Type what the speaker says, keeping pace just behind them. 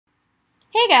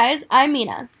Hey guys, I'm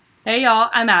Mina, Hey y'all,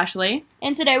 I'm Ashley.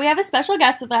 and today we have a special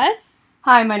guest with us.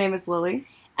 Hi, my name is Lily.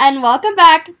 And welcome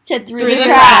back to Through Through the the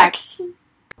Cracks.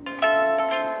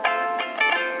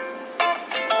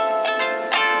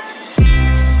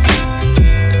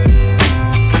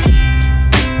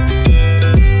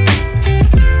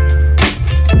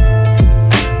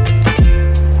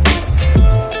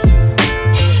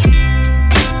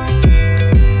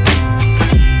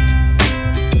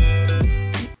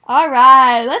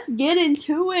 Alright, let's get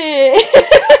into it.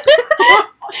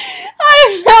 I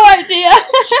have no idea.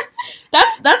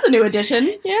 That's a new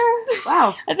addition. Yeah.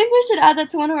 Wow. I think we should add that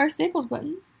to one of our Staples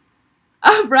buttons.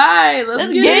 All right,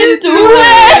 let's get into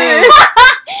it.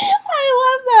 I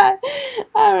love that.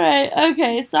 Alright,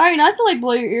 okay. Sorry not to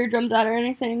blow your eardrums out or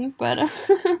anything, but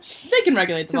They can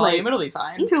regulate the Too volume. late. It'll be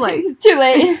fine. Too late. Too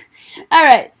late.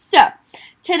 Alright, so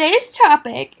today's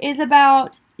topic is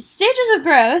about stages of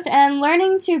growth and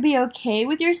learning to be okay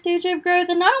with your stage of growth,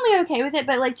 and not only okay with it,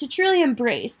 but to truly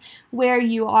embrace where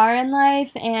you are in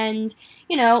life and,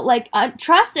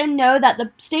 trust and know that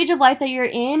the stage of life that you're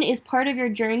in is part of your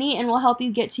journey and will help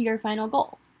you get to your final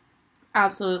goal.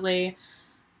 Absolutely.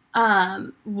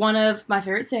 One of my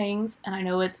favorite sayings, and I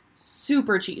know it's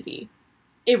super cheesy.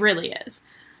 It really is.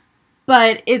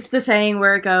 But it's the saying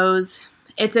where it goes,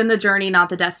 it's in the journey, not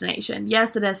the destination.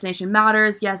 Yes, the destination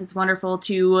matters. Yes, it's wonderful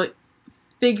to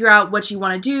figure out what you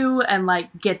want to do and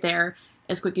get there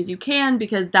as quick as you can,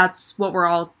 because that's what we're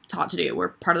all taught to do. We're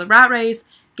part of the rat race,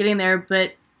 getting there,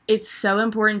 but it's so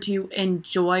important to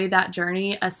enjoy that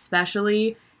journey,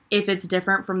 especially if it's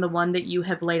different from the one that you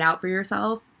have laid out for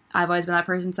yourself. I've always been that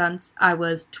person since I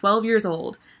was 12 years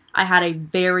old. I had a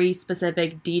very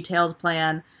specific, detailed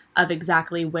plan of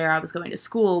exactly where I was going to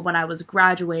school, when I was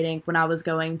graduating, when I was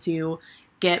going to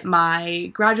get my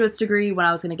graduate's degree, when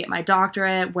I was going to get my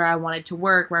doctorate, where I wanted to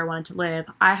work, where I wanted to live.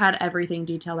 I had everything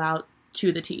detailed out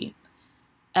to the T.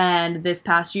 And this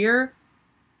past year,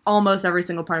 almost every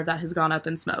single part of that has gone up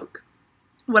in smoke.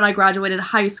 When I graduated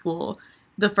high school,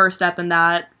 the first step in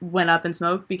that went up in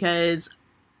smoke because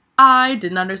I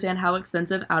didn't understand how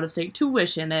expensive out-of-state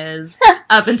tuition is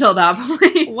up until that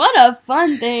point. What a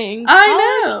fun thing.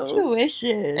 I College know.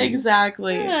 tuition.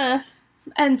 Exactly. Yeah.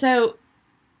 And so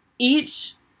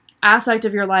each aspect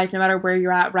of your life, no matter where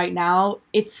you're at right now,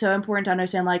 it's so important to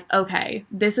understand, okay,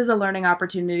 this is a learning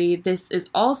opportunity. This is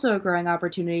also a growing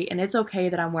opportunity, and it's okay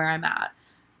that I'm where I'm at.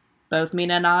 Both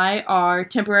Mina and I are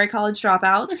temporary college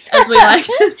dropouts, as we like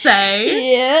to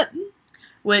say. Yep.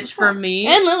 Which for me...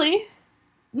 And Lily.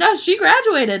 No, she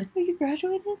graduated. Oh, you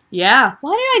graduated? Yeah.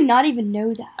 Why did I not even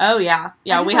know that? Oh, yeah.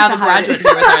 Yeah, just we like have to a hide graduate it.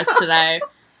 here with us today.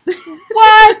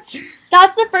 What?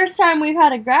 That's the first time we've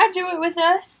had a graduate with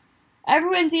us.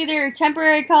 Everyone's either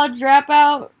temporary college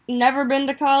dropout, never been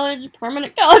to college,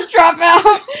 permanent college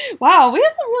dropout. Wow, we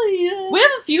have some really... We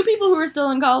have a few people who are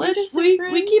still in college. Interesting We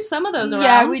friends. keep some of those around.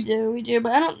 Yeah, we do,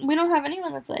 but we don't have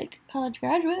anyone that's college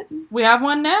graduate. We have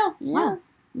one now. Yeah. Wow.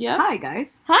 Yeah. Hi,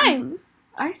 guys. Hi. Mhm.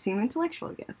 I seem intellectual,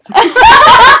 I guess.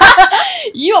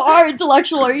 You are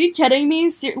intellectual. Are you kidding me?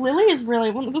 Lily is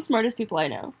really one of the smartest people I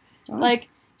know. Oh.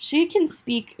 She can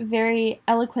speak very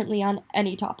eloquently on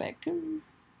any topic.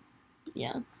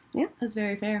 Yeah. That's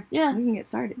very fair. Yeah. We can get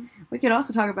started. We could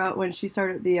also talk about when she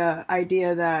started the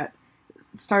idea that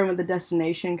starting with the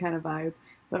destination kind of vibe,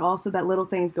 but also that little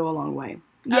things go a long way.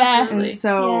 Yeah. Absolutely. And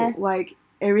so, Yeah.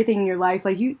 everything in your life,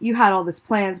 you had all these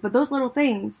plans, but those little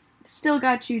things still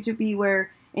got you to be where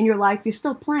in your life you're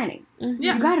still planning. Mhm.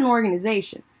 Yeah. You got an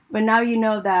organization, but now you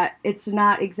know that it's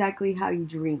not exactly how you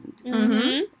dreamed.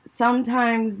 Mhm.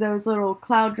 Sometimes those little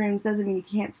cloud dreams doesn't mean you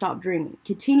can't stop dreaming.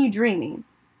 Continue dreaming,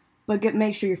 but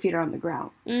make sure your feet are on the ground.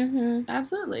 Mhm.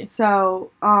 Absolutely. So,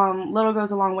 little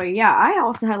goes a long way. Yeah, I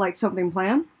also had something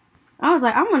planned. I was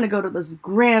like, I'm gonna go to this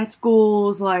grand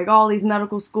schools, all these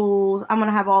medical schools. I'm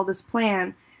gonna have all this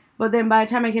planned. But then by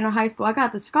the time I came to high school, I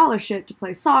got the scholarship to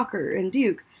play soccer in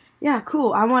Duke. Yeah,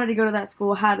 cool. I wanted to go to that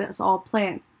school, had this all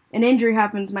planned. An injury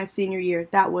happens my senior year.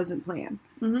 That wasn't planned.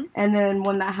 Mhm. And then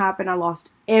when that happened, I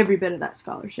lost every bit of that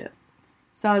scholarship.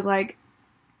 So I was like,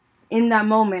 in that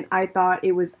moment, I thought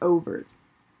it was over.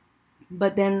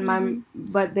 But then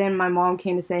my mom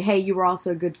came to say, hey, you were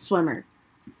also a good swimmer,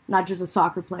 not just a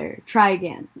soccer player. Try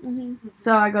again. Mhm.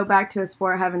 So I go back to a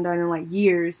sport I haven't done in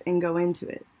years and go into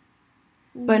it.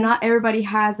 But not everybody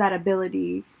has that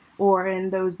ability or in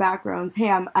those backgrounds.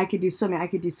 Hey, I could do swimming, I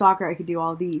could do soccer, I could do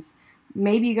all these.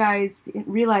 maybe you guys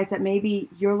realize that maybe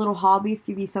your little hobbies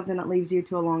could be something that leads you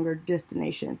to a longer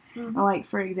destination. Like,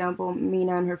 for example,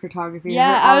 Mina and her photography.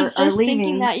 I was just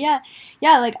thinking that.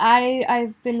 Like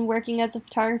I've been working as a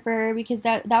photographer because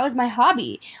that was my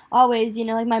hobby always.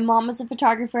 Like my mom was a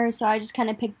photographer, so I just kind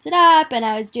of picked it up, and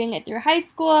I was doing it through high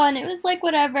school, and it was like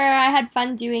whatever. I had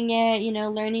fun doing it,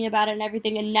 learning about it and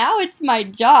everything, and now it's my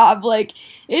job. Like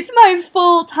it's my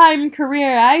full-time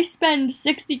career. I spend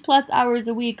 60 plus hours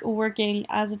a week working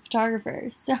as a photographer.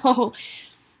 So,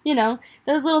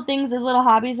 those little things, those little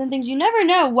hobbies and things, you never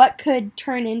know what could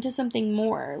turn into something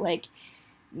more. Like,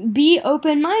 be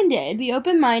open-minded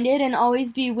and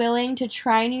always be willing to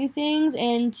try new things,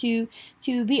 and to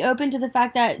be open to the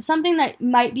fact that something that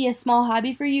might be a small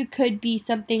hobby for you could be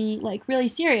something like really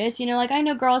serious. Like I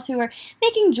know girls who are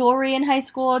making jewelry in high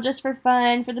school just for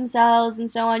fun, for themselves and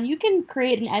so on. You can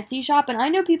create an Etsy shop, and I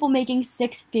know people making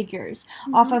 6 figures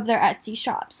off of their Etsy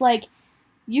shops. Like,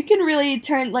 you can really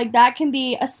turn, like, that can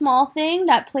be a small thing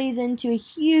that plays into a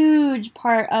huge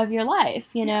part of your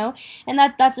life, and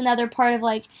that's another part of,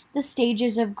 like, the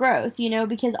stages of growth,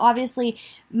 because obviously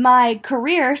my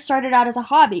career started out as a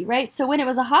hobby, right? So when it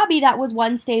was a hobby, that was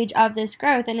one stage of this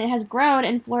growth, and it has grown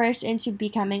and flourished into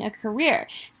becoming a career.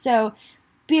 So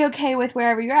be okay with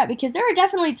wherever you're at, because there are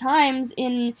definitely times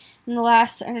in the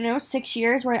last, 6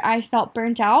 years where I felt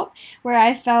burnt out, where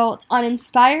I felt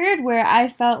uninspired, where I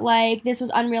felt like this was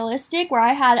unrealistic, where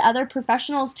I had other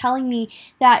professionals telling me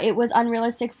that it was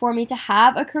unrealistic for me to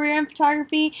have a career in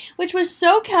photography, which was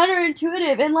so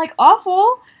counterintuitive and like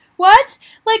awful. What?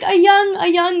 Like a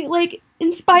young like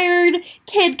inspired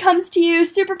kid comes to you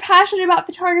super passionate about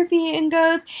photography and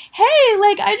goes, hey,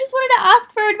 like I just wanted to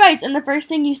ask for advice, and the first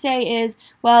thing you say is,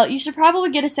 well, you should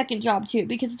probably get a second job too,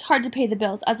 because it's hard to pay the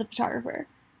bills as a photographer.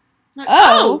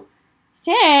 Oh,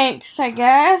 thanks, I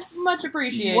guess. Much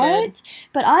appreciated. What?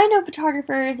 But I know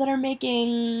photographers that are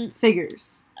making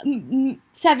figures.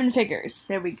 7 figures.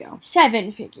 There we go.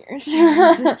 7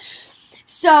 figures.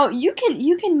 So you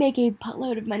can make a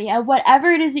buttload of money at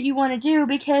whatever it is that you want to do,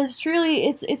 because truly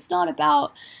it's not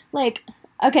about, like,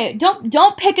 okay,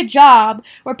 don't pick a job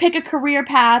or pick a career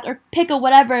path or pick a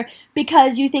whatever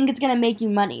because you think it's going to make you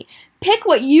money. Pick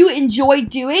what you enjoy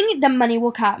doing, the money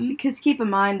will come. Because keep in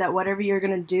mind that whatever you're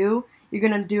going to do, you're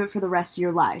going to do it for the rest of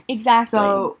your life. Exactly.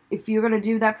 So if you're going to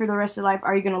do that for the rest of your life,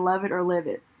 are you going to love it or live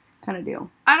it? Kind of deal.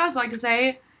 I'd also like to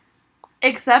say,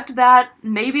 except that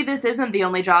maybe this isn't the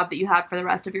only job that you have for the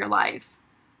rest of your life.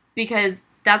 Because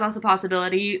that's also a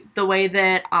possibility. The way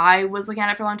that I was looking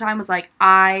at it for a long time was like,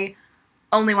 I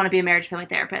only want to be a marriage family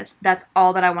therapist. That's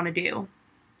all that I want to do.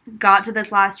 Got to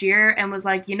this last year and was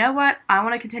like, you know what? I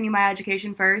want to continue my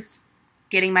education first,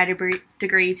 getting my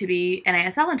degree to be an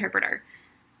ASL interpreter.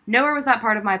 Nowhere was that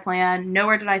part of my plan.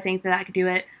 Nowhere did I think that I could do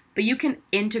it. But you can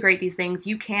integrate these things.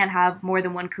 You can have more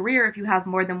than one career if you have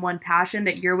more than one passion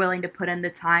that you're willing to put in the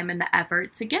time and the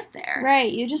effort to get there.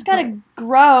 Right. You just got to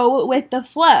grow with the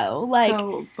flow.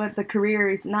 But the career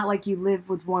is not like you live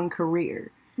with one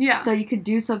career. Yeah. So you could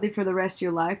do something for the rest of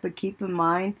your life, but keep in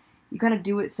mind, you got to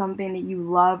do it something that you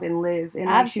love and live. And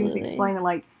like she was explaining,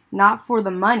 like, not for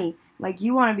the money. Like,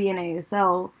 you want to be an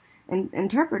ASL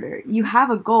interpreter. You have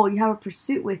a goal. You have a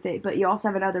pursuit with it, but you also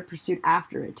have another pursuit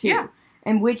after it, too. Yeah.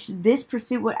 In which this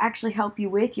pursuit would actually help you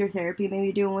with your therapy,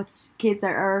 maybe doing with kids that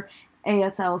are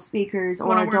ASL speakers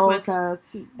or adults that are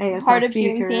ASL hard of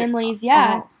speakers. hearing families,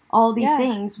 yeah. All these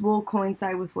things will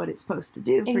coincide with what it's supposed to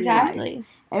do for your life.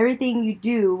 Everything you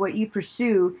do, what you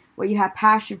pursue, what you have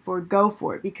passion for, go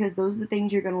for it, because those are the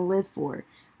things you're going to live for.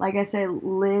 Like I said,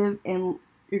 live, and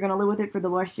you're going to live with it for the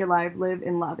rest of your life, live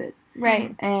and love it.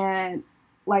 Right. And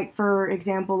like, for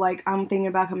example, like, I'm thinking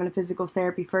about coming to physical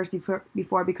therapy first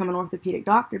before I become an orthopedic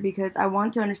doctor, because I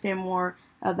want to understand more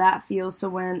of that field. So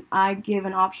when I give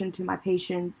an option to my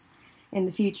patients in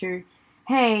the future,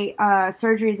 hey,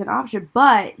 surgery is an option,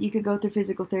 but you could go through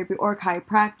physical therapy or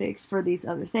chiropractics for these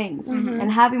other things. Mm-hmm.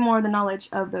 And having more of the knowledge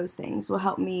of those things will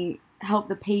help me help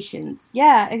the patients.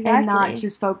 Yeah, exactly. And not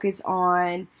just focus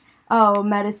on,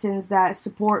 medicines that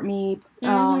support me,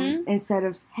 instead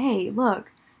of, hey,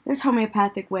 look, there's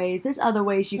homeopathic ways. There's other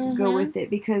ways you can go with it,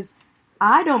 because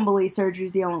I don't believe surgery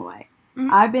is the only way. Mm-hmm.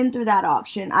 I've been through that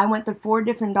option. I went through 4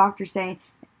 different doctors saying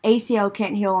ACL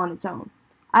can't heal on its own.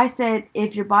 I said,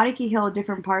 if your body can heal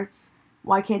different parts,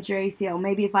 why can't your ACL?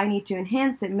 Maybe if I need to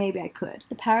enhance it, maybe I could.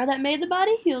 The power that made the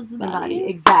body heals the body.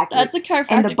 Exactly. That's a chiropractic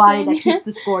And the body saying. that keeps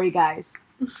the score, you guys.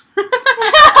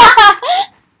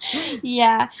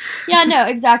 Yeah. Yeah, no,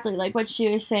 exactly. Like what she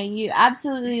was saying. You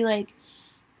absolutely, like,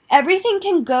 everything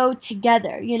can go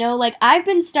together, you know? Like, I've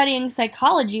been studying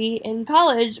psychology in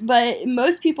college, but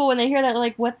most people, when they hear that,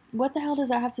 like, what the hell does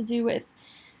that have to do with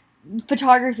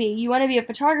photography? You want to be a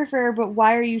photographer, but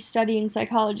why are you studying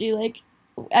psychology? Like,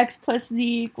 X plus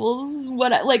Z equals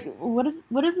what? Like, what is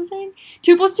the saying?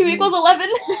 2 plus 2 equals 11.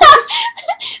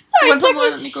 Sorry, 1 plus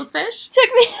 1 equals fish. took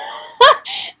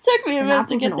me a minute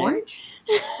to get there. Orange?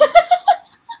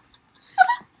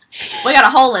 We got a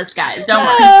whole list, guys. Don't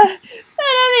worry. But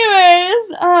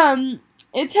anyways,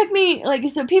 it took me, like,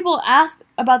 so people ask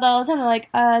about that all the time. They're like,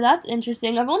 that's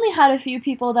interesting. I've only had a few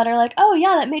people that are like, oh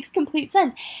yeah, that makes complete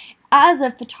sense. As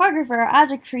a photographer,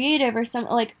 as a creative, or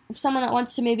someone that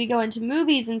wants to maybe go into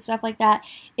movies and stuff like that,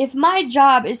 if my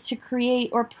job is to create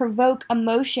or provoke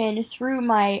emotion through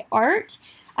my art,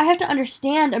 I have to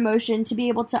understand emotion to be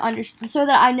able to understand, so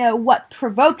that I know what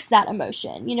provokes that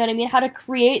emotion. You know what I mean? How to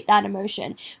create that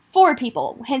emotion for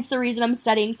people. Hence the reason I'm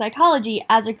studying psychology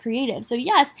as a creative. So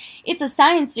yes, it's a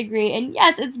science degree, and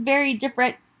yes, it's very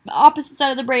different, opposite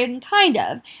side of the brain, kind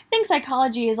of. I think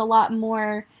psychology is a lot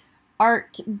more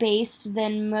art-based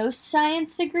than most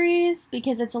science degrees,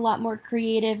 because it's a lot more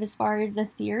creative as far as the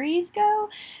theories go,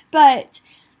 but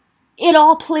it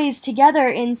all plays together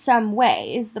in some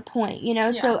way, is the point, you know? Yeah.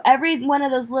 So every one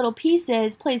of those little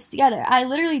pieces plays together. I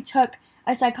literally took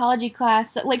a psychology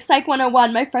class, like Psych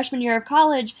 101, my freshman year of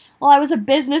college, while I was a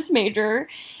business major,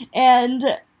 and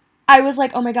I was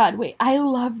like, oh my god, wait, I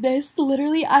love this.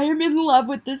 Literally, I am in love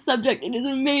with this subject. It is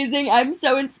amazing. I'm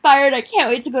so inspired. I can't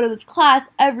wait to go to this class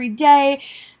every day.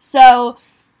 So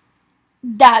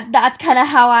that's kind of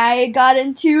how I got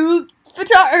into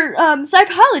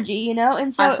psychology, you know?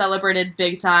 And so I celebrated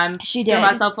big time. she did. Threw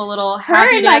myself a little Her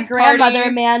happy and my dance grandmother,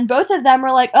 party. man, both of them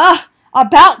were like, ugh,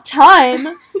 about time.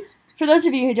 For those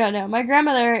of you who don't know, my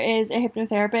grandmother is a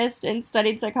hypnotherapist and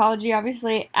studied psychology,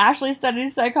 obviously. Ashley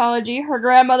studies psychology. Her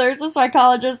grandmother's a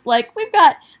psychologist. Like,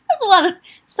 there's a lot of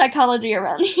psychology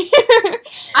around here.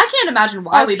 I can't imagine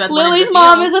why we both went into Lily's the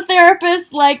mom field. is a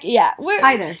therapist. Like, yeah.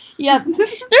 Either. Yep.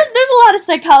 There's a lot of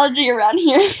psychology around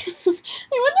here. I wonder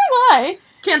why.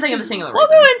 Can't think of a single We'll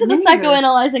reason. go into the Me neither.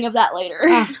 psychoanalyzing of that later.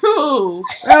 Ooh.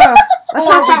 Let's Or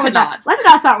not we start could with not. that. Let's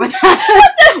not start with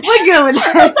that. We're good with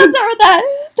Let's that. start with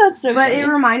that. That's so But funny. it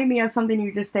reminded me of something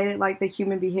you just stated, like the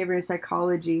human behavior and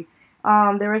psychology.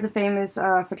 There was a famous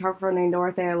photographer named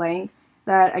Dorothea Lange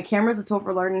that a camera is a tool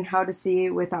for learning how to see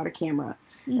without a camera.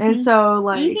 And so,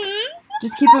 like,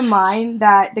 just keep in mind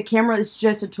that the camera is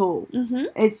just a tool.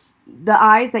 It's the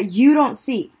eyes that you don't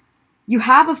see. You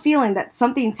have a feeling that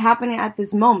something's happening at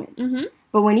this moment.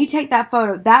 But when you take that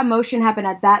photo, that motion happened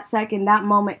at that second, that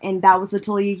moment, and that was the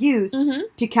tool you used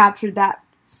to capture that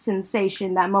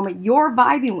sensation, that moment you're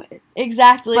vibing with.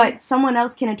 Exactly. But someone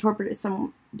else can interpret it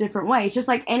some different way. It's just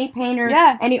like any painter,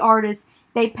 Yeah. any artist,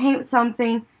 they paint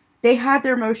something, they have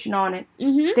their emotion on it.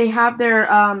 Mm-hmm. They have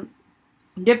their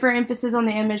different emphasis on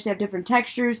the image, they have different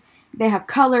textures, they have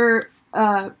color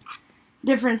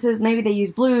differences. Maybe they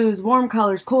use blues, warm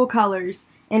colors, cool colors,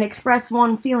 and express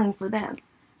one feeling for them.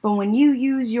 But when you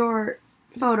use your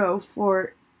photo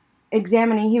for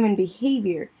examining human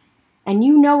behavior, and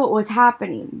you know what was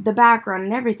happening, the background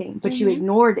and everything, but you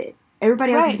ignored it,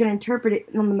 everybody else is Right. going to interpret it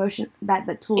on the motion that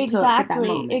the tool took at that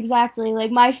moment. Exactly.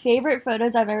 Like, my favorite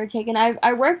photos I've ever taken,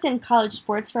 I worked in college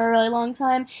sports for a really long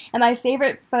time, and my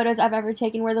favorite photos I've ever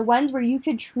taken were the ones where you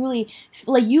could truly,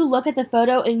 like, you look at the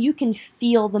photo and you can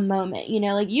feel the moment, you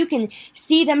know, like, you can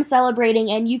see them celebrating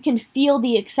and you can feel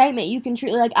the excitement. You can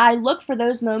truly, like, I look for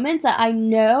those moments that I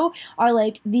know are,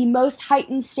 like, the most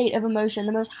heightened state of emotion,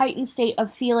 the most heightened state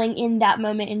of feeling in that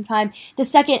moment in time. The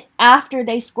second after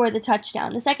they score the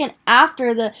touchdown, the second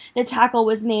after the tackle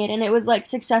was made and it was, like,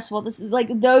 successful. This is, like,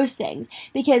 those things,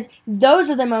 because those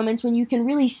are the moments when you can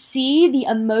really see the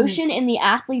emotion in the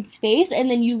athlete's face, and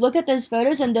then you look at those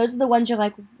photos and those are the ones you're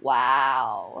like,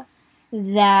 wow,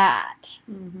 that.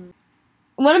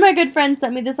 One of my good friends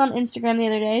sent me this on Instagram the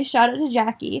other day. Shout out to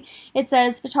Jackie. It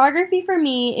says, photography for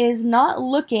me is not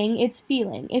looking, it's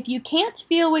feeling. If you can't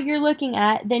feel what you're looking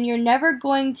at, then you're never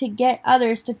going to get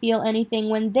others to feel anything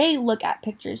when they look at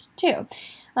pictures too.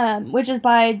 Which is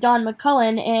by Don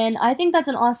McCullen, and I think that's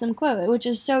an awesome quote, which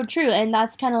is so true, and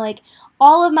that's kind of like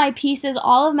all of my pieces,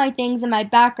 all of my things in my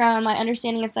background, my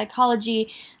understanding of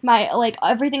psychology, my, like,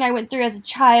 everything I went through as a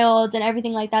child and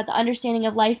everything like that, the understanding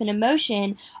of life and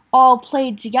emotion, all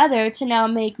played together to now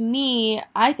make me,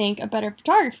 I think, a better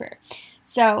photographer.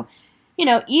 So, you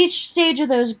know, each stage of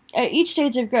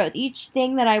growth, each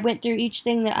thing that I went through, each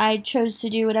thing that I chose to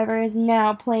do, whatever, is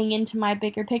now playing into my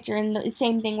bigger picture. And the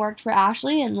same thing worked for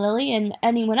Ashley and Lily and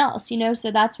anyone else, you know? So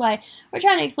that's why we're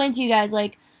trying to explain to you guys,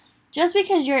 like, just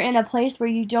because you're in a place where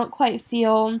you don't quite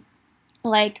feel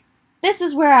like this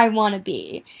is where I want to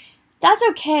be, that's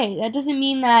okay. That doesn't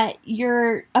mean that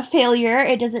you're a failure.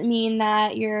 It doesn't mean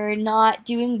that you're not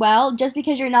doing well just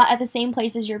because you're not at the same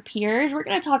place as your peers. We're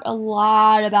going to talk a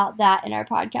lot about that in our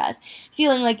podcast.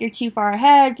 Feeling like you're too far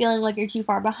ahead, feeling like you're too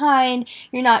far behind.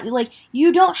 You're not, like,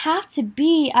 you don't have to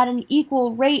be at an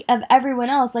equal rate of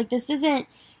everyone else. Like, this isn't,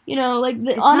 you know, like,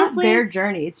 It's honestly. not their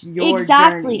journey, it's your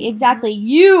Exactly, journey. exactly.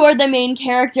 You are the main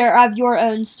character of your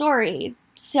own story.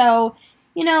 So,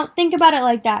 you know, think about it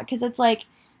like that, because it's like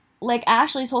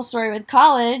Ashley's whole story with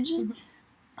college.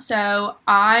 So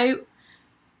for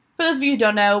those of you who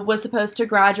don't know, was supposed to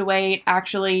graduate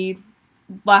actually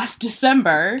last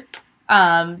December,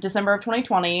 December of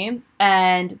 2020.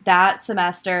 And that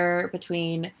semester,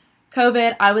 between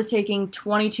COVID, I was taking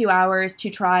 22 hours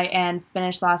to try and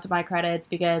finish the last of my credits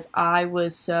because I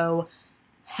was so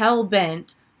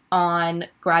hell-bent on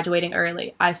graduating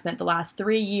early. I spent the last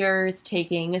 3 years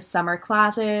taking summer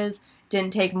classes,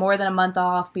 didn't take more than a month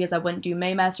off because I wouldn't do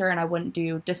Maymester and I wouldn't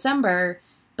do December.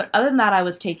 But other than that, I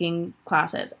was taking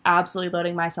classes, absolutely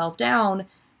loading myself down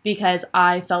because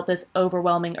I felt this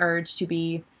overwhelming urge to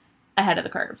be ahead of the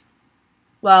curve.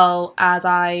 Well, as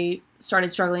I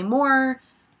started struggling more,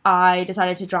 I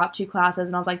decided to drop 2 classes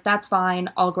and I was like, that's fine,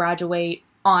 I'll graduate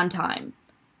on time,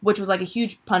 which was like a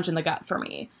huge punch in the gut for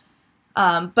me.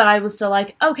 But I was still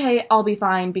like, okay, I'll be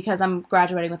fine because I'm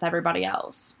graduating with everybody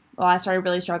else. Well, I started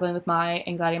really struggling with my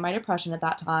anxiety and my depression at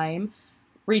that time.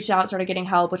 Reached out, started getting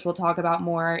help, which we'll talk about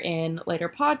more in later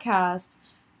podcasts.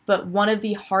 But one of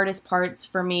the hardest parts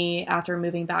for me after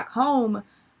moving back home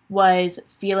was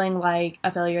feeling like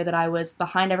a failure, that I was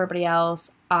behind everybody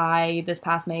else. I, this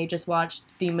past May, just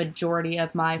watched the majority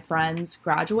of my friends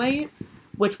graduate,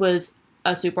 which was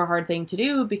a super hard thing to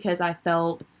do because I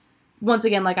felt, once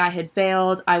again, like I had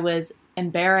failed. I was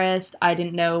embarrassed. I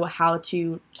didn't know how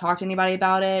to talk to anybody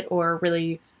about it or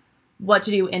really what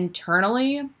to do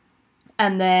internally.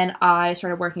 And then I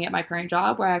started working at my current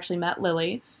job where I actually met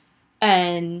Lily.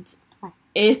 And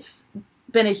it's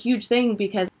been a huge thing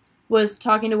because I was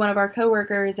talking to one of our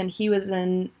coworkers and he was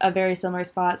in a very similar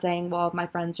spot saying, well, my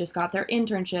friends just got their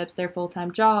internships, their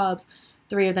full-time jobs.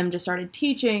 3 of them just started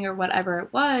teaching or whatever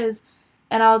it was.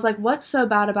 And I was like, what's so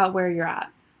bad about where you're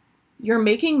at? You're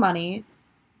making money.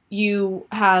 You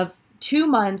have 2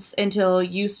 months until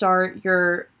you start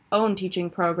your own teaching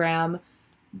program.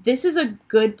 This is a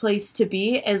good place to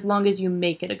be as long as you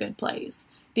make it a good place.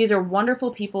 These are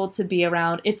wonderful people to be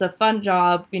around. It's a fun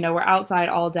job. You know, we're outside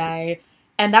all day.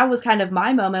 And that was kind of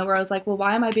my moment where I was like, well,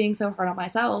 why am I being so hard on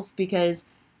myself? Because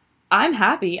I'm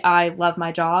happy. I love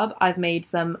my job. I've made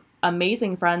some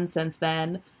amazing friends since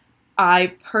then.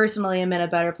 I personally am in a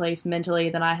better place mentally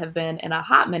than I have been in a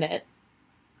hot minute.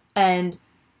 And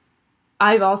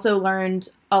I've also learned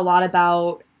a lot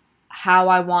about how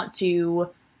I want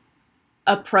to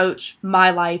approach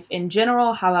my life in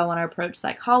general, how I want to approach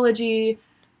psychology,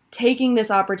 taking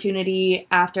this opportunity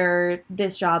after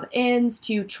this job ends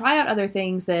to try out other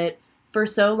things that for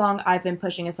so long I've been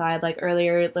pushing aside. Like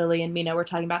earlier, Lily and Mina were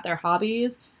talking about their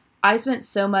hobbies. I spent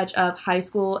so much of high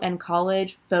school and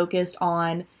college focused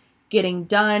on getting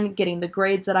done, getting the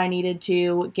grades that I needed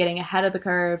to, getting ahead of the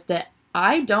curve, that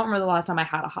I don't remember the last time I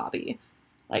had a hobby.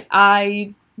 Like,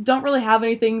 I don't really have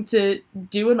anything to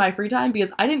do in my free time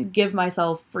because I didn't give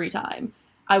myself free time.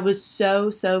 I was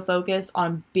so focused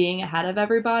on being ahead of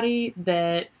everybody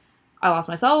that I lost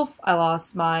myself, I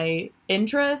lost my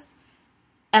interests,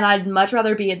 and I'd much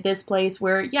rather be at this place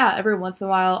where, yeah, every once in a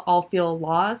while I'll feel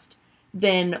lost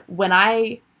than when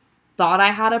I thought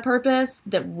I had a purpose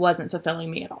that wasn't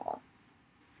fulfilling me at all.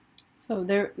 So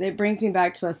it brings me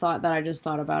back to a thought that I just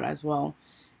thought about as well.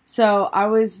 So I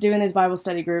was doing this Bible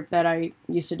study group that I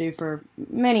used to do for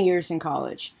many years in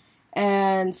college.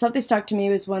 And something stuck to me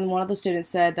was when one of the students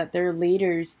said that their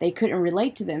leaders, they couldn't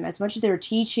relate to them. As much as they were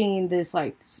teaching this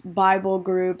like Bible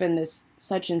group and this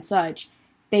such and such,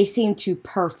 they seemed too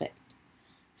perfect.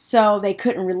 So they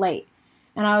couldn't relate.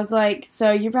 And I was like,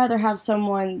 so you'd rather have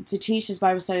someone to teach this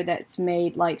Bible study that's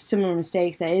made like similar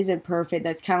mistakes, that isn't perfect,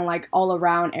 that's kind of like all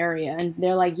around area. And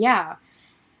they're like, yeah,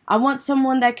 I want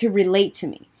someone that could relate to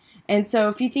me. And so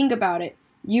if you think about it,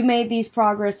 you made these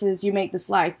progresses, you make this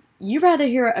life. You'd rather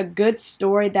hear a good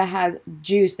story that has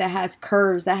juice, that has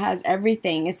curves, that has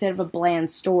everything instead of a bland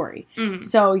story. Mm-hmm.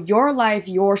 So your life,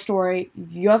 your story,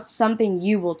 you have something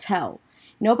you will tell.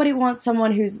 Nobody wants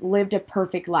someone who's lived a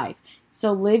perfect life.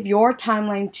 So live your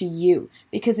timeline to you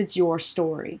because it's your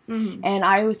story. Mm-hmm. And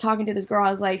I was talking to this girl. I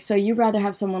was like, so you'd rather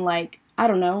have someone like, I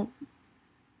don't know,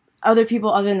 other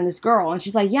people other than this girl? And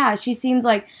she's like, yeah, she seems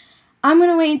like I'm going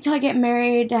to wait until I get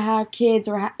married to have kids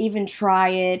or even try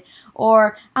it.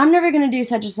 Or I'm never going to do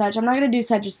such and such. I'm not going to do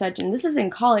such and such. And this is in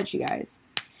college, you guys.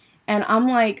 And I'm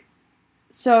like,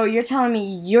 so you're telling me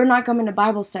you're not coming to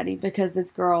Bible study because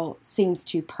this girl seems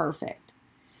too perfect?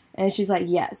 And she's like,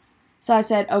 yes. So I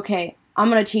said, okay, I'm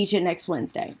going to teach it next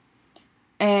Wednesday.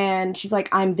 And she's like,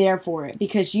 I'm there for it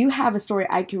because you have a story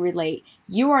I can relate.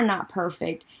 You are not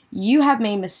perfect. You have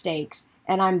made mistakes,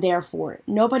 and I'm there for it.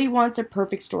 Nobody wants a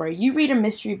perfect story. You read a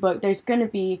mystery book, there's going to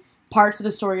be parts of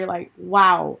the story you're like,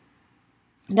 wow,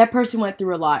 that person went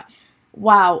through a lot.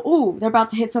 Wow, ooh, they're about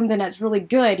to hit something that's really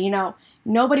good. You know,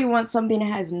 nobody wants something that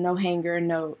has no hanger,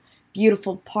 no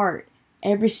beautiful part.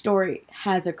 Every story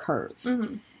has a curve.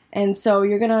 Mm-hmm. And so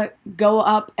you're going to go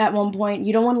up at one point.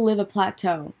 You don't want to live a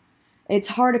plateau. It's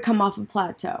hard to come off a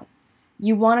plateau.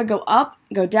 You want to go up,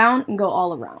 go down, and go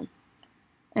all around.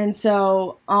 And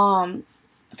so,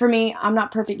 for me, I'm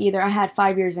not perfect either. I had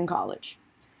 5 years in college.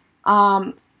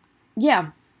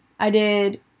 Yeah, I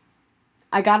did.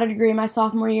 I got a degree in my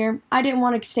sophomore year. I didn't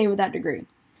want to stay with that degree.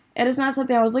 It is not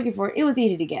something I was looking for. It was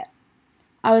easy to get.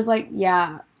 I was like,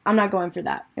 yeah, I'm not going for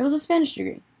that. It was a Spanish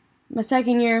degree. My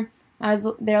second year,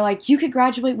 they're like, you could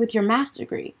graduate with your math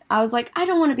degree. I was like, I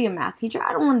don't want to be a math teacher.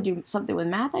 I don't want to do something with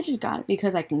math. I just got it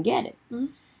because I can get it. Mm-hmm.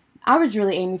 I was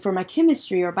really aiming for my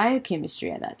chemistry or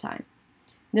biochemistry at that time.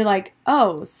 They're like,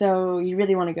 oh, so you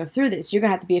really want to go through this? You're going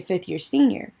to have to be a fifth-year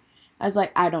senior. I was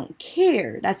like, I don't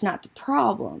care. That's not the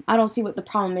problem. I don't see what the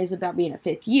problem is about being a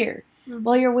fifth year. Mm-hmm.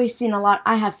 Well, you're wasting a lot.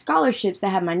 I have scholarships that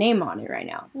have my name on it right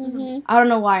now. Mm-hmm. I don't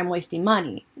know why I'm wasting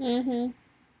money. Mm-hmm.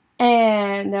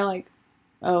 And they're like,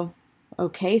 oh,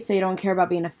 okay, so you don't care about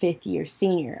being a fifth-year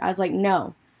senior. I was like,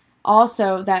 no.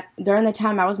 Also, that during the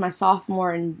time I was my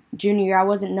sophomore and junior year, I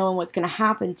wasn't knowing what's going to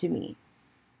happen to me.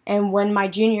 And when my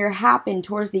junior year happened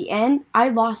towards the end, I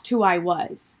lost who I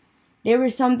was. There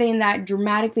was something that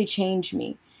dramatically changed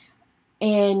me.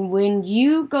 And when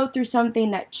you go through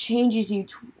something that changes you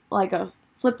like a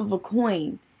flip of a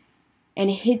coin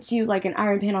and hits you like an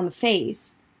iron pin on the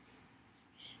face,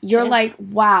 you're like,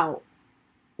 wow,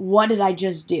 what did I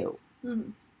just do?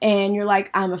 Mm-hmm. And you're like,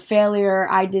 I'm a failure.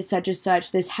 I did such and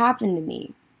such. This happened to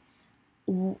me.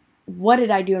 What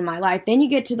did I do in my life? Then you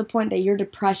get to the point that you're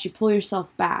depressed. You pull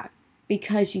yourself back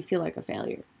because you feel like a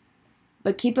failure.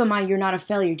 But keep in mind, you're not a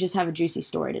failure. You just have a juicy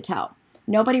story to tell.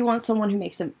 Nobody wants someone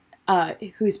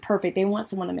who's perfect. They want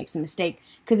someone that makes a mistake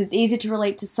because it's easy to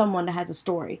relate to someone that has a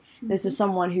story. Mm-hmm. This is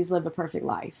someone who's lived a perfect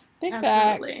life. Big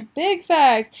Absolutely. Facts. Big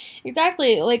facts.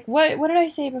 Exactly. Like, what did I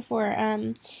say before?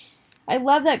 I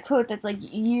love that quote that's like,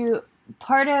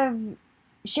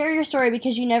 share your story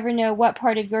because you never know what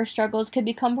part of your struggles could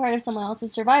become part of someone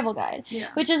else's survival guide. Yeah.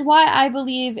 Which is why I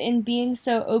believe in being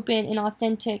so open and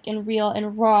authentic and real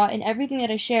and raw in everything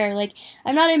that I share. Like,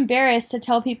 I'm not embarrassed to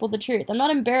tell people the truth. I'm not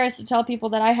embarrassed to tell people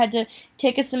that I had to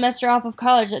take a semester off of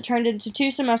college that turned into 2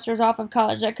 semesters off of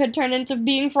college that could turn into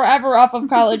being forever off of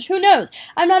college. Who knows?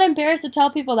 I'm not embarrassed to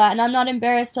tell people that, and I'm not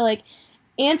embarrassed to, like,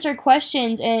 answer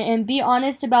questions and be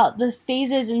honest about the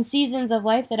phases and seasons of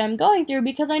life that I'm going through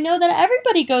because I know that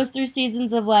everybody goes through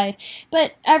seasons of life,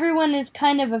 but everyone is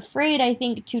kind of afraid, I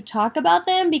think, to talk about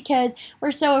them because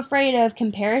we're so afraid of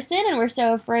comparison and we're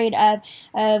so afraid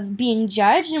of being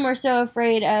judged and we're so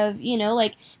afraid of, you know,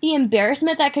 like the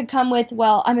embarrassment that could come with,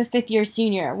 well, I'm a 5th-year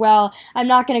senior. Well, I'm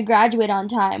not going to graduate on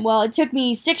time. Well, it took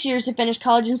me 6 years to finish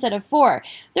college instead of 4.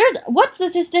 What's the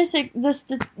statistic?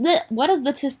 What is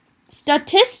the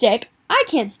statistic? I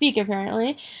can't speak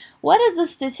apparently. What is the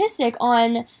statistic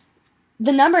on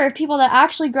the number of people that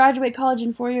actually graduate college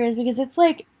in 4 years? Because it's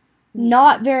like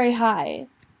not very high.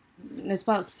 It's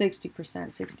about 60%,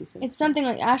 66%. It's something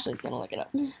like Ashley's gonna look it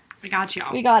up. I got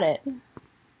y'all. We got it.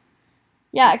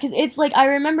 Yeah, because it's like I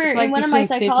remember it's like in one of my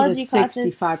psychology 50 to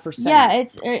classes. 65%. Yeah,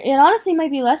 it honestly might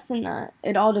be less than that.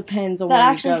 It all depends on that where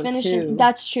actually you go finish to.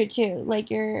 That's true too. Like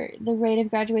the rate of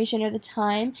graduation or the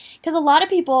time, because a lot of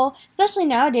people, especially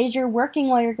nowadays, you're working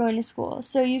while you're going to school,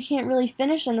 so you can't really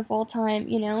finish in a full time.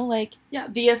 You know, like yeah,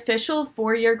 the official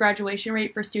 4-year graduation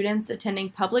rate for students attending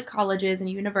public colleges and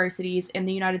universities in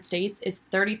the United States is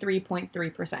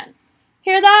 33.3%.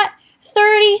 Hear that?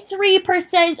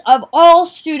 33% of all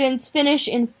students finish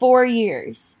in 4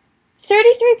 years.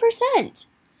 33%.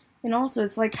 And also,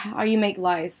 it's like how you make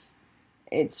life.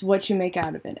 It's what you make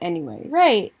out of it anyways.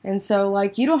 Right. And so,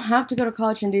 like, you don't have to go to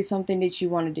college and do something that you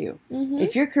want to do. Mm-hmm.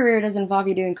 If your career doesn't involve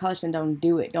you doing college, then don't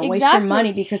do it. Don't waste your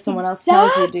money because someone else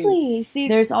tells you to. See,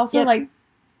 there's also,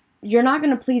 you're not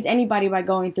going to please anybody by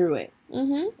going through it.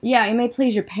 Mm-hmm. Yeah, you may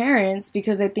please your parents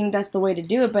because I think that's the way to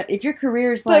do it, but if your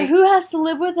career is But who has to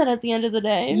live with it at the end of the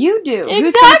day? You do. Exactly.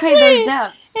 Who's going to pay those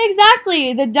debts?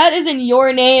 Exactly. The debt is in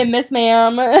your name, Miss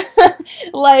Ma'am.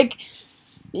 Like,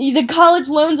 the college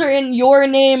loans are in your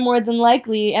name more than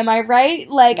likely. Am I right?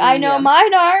 Like, I know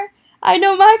mine are. I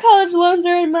know my college loans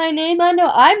are in my name. I know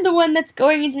I'm the one that's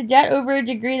going into debt over a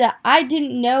degree that I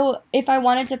didn't know if I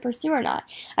wanted to pursue or not.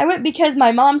 I went because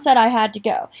my mom said I had to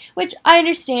go, which I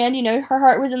understand. You know, her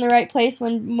heart was in the right place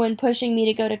when pushing me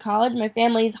to go to college. My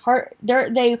family's heart,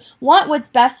 they want what's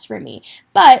best for me.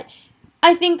 But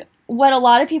I think what a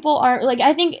lot of people aren't, like,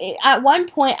 I think at one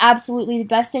point, absolutely the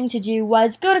best thing to do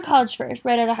was go to college first,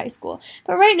 right out of high school.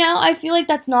 But right now, I feel like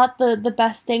that's not the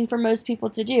best thing for most people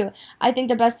to do. I think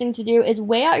the best thing to do is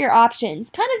weigh out your options.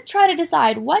 Kind of try to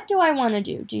decide, what do I want to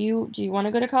do? Do you want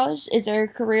to go to college? Is there a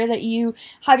career that you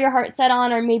have your heart set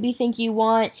on or maybe think you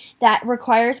want that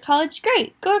requires college?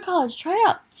 Great, go to college, try it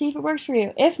out, see if it works for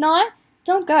you. If not,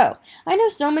 don't go. I know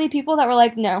so many people that were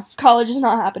like, no, college is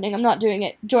not happening. I'm not doing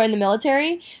it. Joined the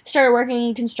military, started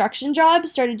working construction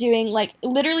jobs, started doing, like,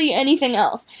 literally anything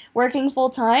else. Working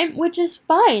full-time, which is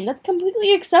fine. That's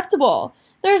completely acceptable.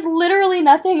 There's literally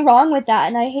nothing wrong with that,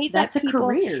 and I hate that That's people... a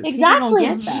career. Exactly.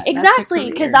 People don't get that. Exactly,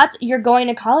 because you're going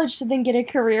to college to then get a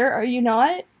career, are you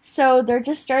not? So they're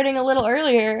just starting a little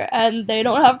earlier, and they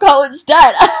don't have college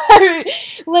debt.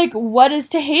 Like, what is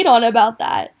to hate on about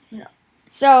that?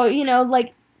 So, you know,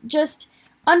 like, just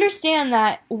understand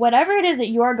that whatever it is that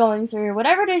you're going through,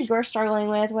 whatever it is you're struggling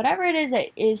with, whatever it is that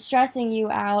is stressing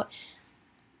you out,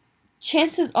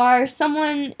 chances are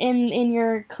someone in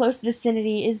your close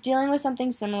vicinity is dealing with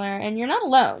something similar, and you're not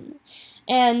alone.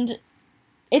 And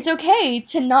it's okay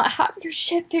to not have your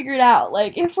shit figured out.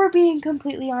 Like, if we're being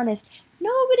completely honest,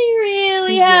 nobody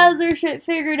really has their shit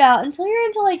figured out until you're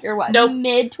into, like, your what? Nope.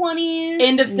 Mid-20s?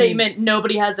 End of statement.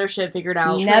 Nobody has their shit figured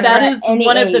out. Never That is at any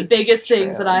one of the age. biggest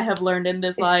things True. that I have learned in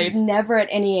this life. It's never at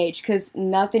any age, because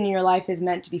nothing in your life is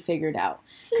meant to be figured out.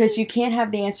 Because you can't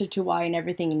have the answer to why in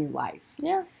everything in your life.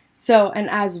 Yeah. So, and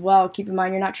as well, keep in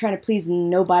mind, you're not trying to please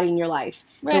nobody in your life.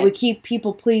 Right. But we keep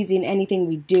people pleasing anything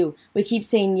we do. We keep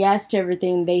saying yes to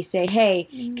everything. They say, hey,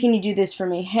 can you do this for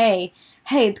me? Hey,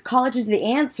 college is the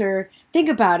answer. Think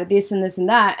about it, this and this and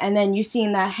that. And then you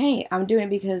seeing that, hey, I'm doing it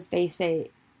because they say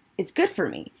it's good for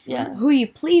me. Yeah. Who are you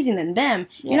pleasing than them?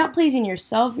 Yeah. You're not pleasing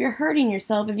yourself. You're hurting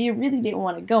yourself if you really didn't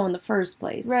want to go in the first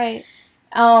place. Right.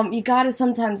 You gotta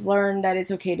sometimes learn that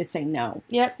it's okay to say no.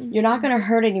 Yep. You're not gonna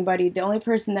hurt anybody. The only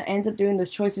person that ends up doing those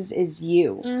choices is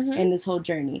you in this whole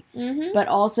journey. Mm-hmm. But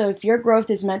also, if your growth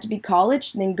is meant to be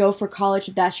college, then go for college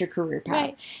if that's your career path.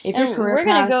 Right. If And your career we're path,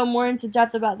 going to go more into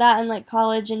depth about that and, like,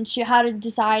 college and how to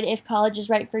decide if college is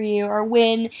right for you or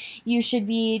when you should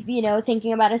be, you know,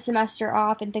 thinking about a semester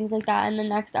off and things like that in the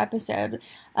next episode.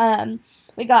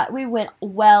 We went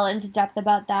well into depth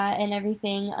about that and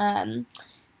everything.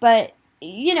 But,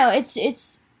 you know,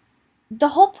 it's the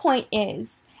whole point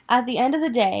is, at the end of the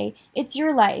day, it's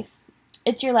your life.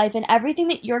 It's your life, and everything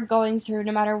that you're going through,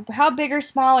 no matter how big or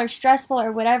small or stressful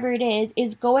or whatever it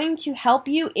is going to help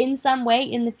you in some way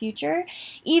in the future,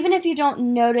 even if you don't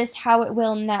notice how it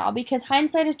will now, because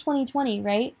hindsight is 20/20,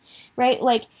 right? Right?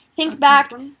 Like, think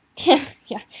back,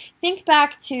 yeah, think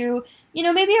back to, you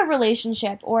know, maybe a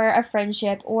relationship or a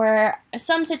friendship or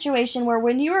some situation where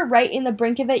when you were right in the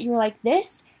brink of it, you were like,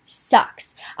 this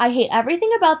sucks. I hate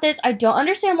everything about this. I don't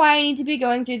understand why I need to be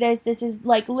going through this. This is,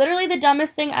 like, literally the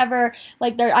dumbest thing ever.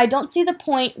 Like, I don't see the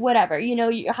point, whatever. You know,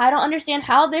 I don't understand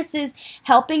how this is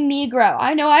helping me grow.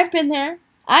 I know I've been there.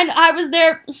 I was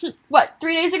there, what,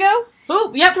 3 days ago?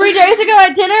 Oh, yeah. 3 days ago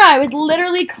at dinner, I was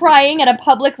literally crying at a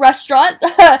public restaurant.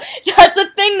 That's a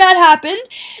thing that happened.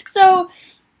 So,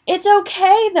 it's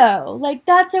okay, though. Like,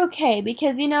 that's okay.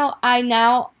 Because, you know, I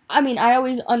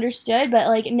always understood, but,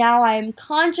 like, now I'm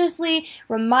consciously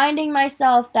reminding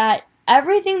myself that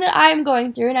everything that I'm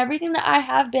going through and everything that I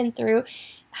have been through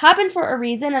happened for a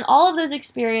reason, and all of those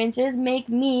experiences make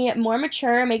me more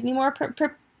mature, make me more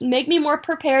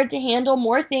prepared to handle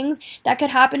more things that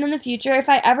could happen in the future. If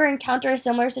I ever encounter a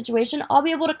similar situation, I'll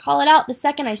be able to call it out the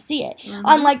second I see it.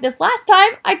 Unlike this last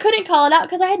time, I couldn't call it out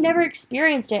because I had never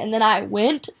experienced it, and then I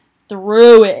went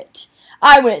through it.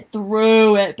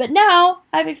 But now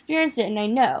I've experienced it and I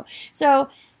know. So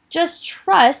just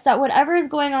trust that whatever is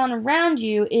going on around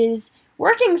you is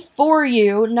working for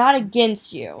you, not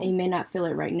against you. you may not feel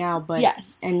it right now, but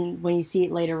Yes. and when you see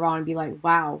it later on, be like,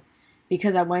 wow,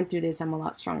 because I went through this, I'm a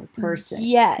lot stronger person.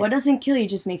 Yes. What doesn't kill you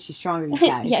just makes you stronger, you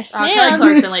guys. Yes, Kelly ma'am.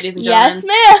 Clarkson, ladies and gentlemen.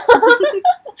 Yes, ma'am.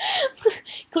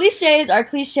 Cliches are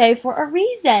cliche for a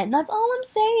reason. That's all I'm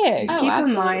saying. Just Oh, keep in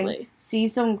absolutely. mind,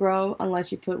 seeds don't grow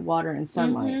unless you put water and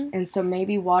sunlight. Mhm. And so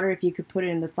maybe water, if you could put it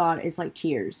in the thought, is like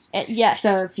tears. Yes.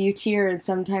 So if you tear, and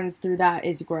sometimes through that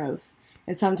is growth.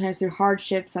 And sometimes through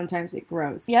hardship, sometimes it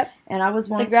grows. Yep. And I was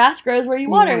The once grass grows where you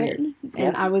water it.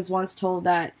 and I was once told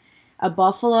that a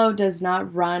buffalo does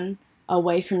not run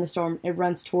away from the storm. It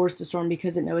runs towards the storm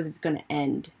because it knows it's going to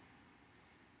end.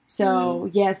 So,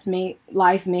 yes,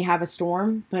 life may have a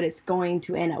storm, but it's going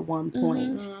to end at one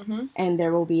point. Mm-hmm. And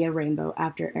there will be a rainbow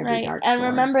after every Right. dark And storm.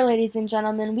 remember, ladies and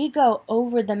gentlemen, we go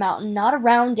over the mountain, not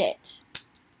around it.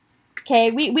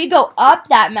 Okay, we go up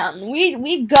that mountain.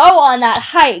 We go on that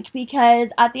hike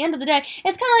because at the end of the day,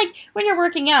 it's kind of like when you're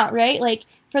working out, right? Like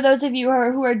for those of you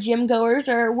who are gym goers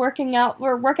or working out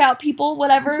or workout people,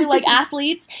 whatever, like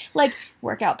athletes, like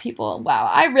workout people. Wow,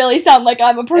 I really sound like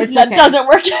I'm a person It's that okay. doesn't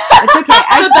work out. It's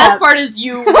okay. The best part is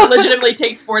you legitimately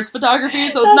take sports photography,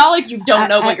 so it's not like you don't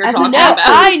know what you're as a talking No, about.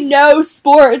 I know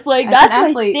sports. Like As that's an my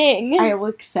athlete, thing. I will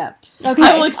accept. Okay,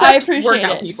 I will accept I appreciate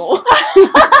workout it. people.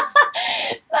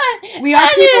 But We are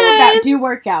people that anyways, do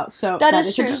work out, so That that is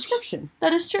is true. a description.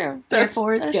 That is true.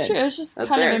 Therefore, it's That's good. true. It's just That's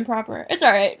kind fair. of improper. It's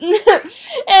alright.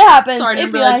 It happens. Sorry, I didn't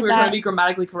It'd be realize like we were trying to that. be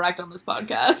grammatically correct on this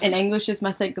podcast. And English is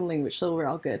my second language, so we're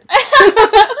all good.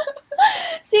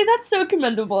 See, that's so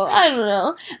commendable. I don't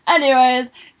know.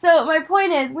 Anyways, so my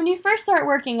point is, when you first start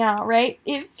working out, right,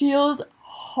 it feels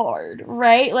hard,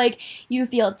 right? Like you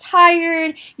feel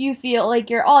tired, you feel like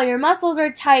all your muscles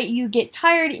are tight, you get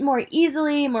tired more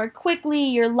easily, more quickly,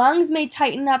 your lungs may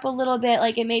tighten up a little bit,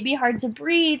 like it may be hard to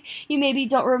breathe, you maybe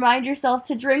don't remind yourself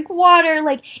to drink water,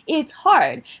 like it's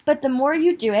hard. But the more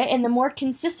you do it and the more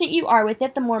consistent you are with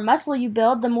it, the more muscle you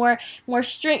build, the more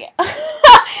strength.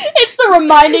 It's the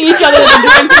reminding each other to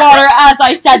drink water as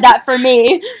I said that for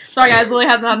me. Sorry, guys, Lily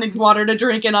hasn't had any water to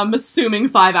drink in, I'm assuming,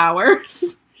 5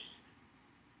 hours.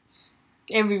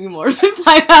 It would be more than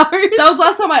 5 hours. That was the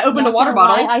last time I opened a Not water gonna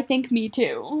lie, bottle. I think me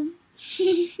too.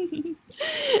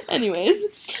 Anyways,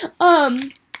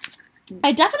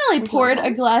 I definitely We poured talk a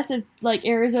about- glass of like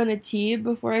Arizona tea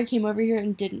before I came over here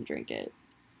and didn't drink it.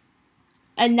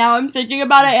 And now I'm thinking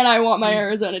about it and I want my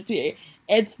Arizona tea.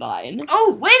 It's fine.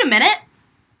 Oh, wait a minute.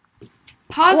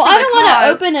 Pause Well, for I the don't want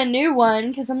cause. to open a new one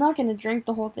because I'm not going to drink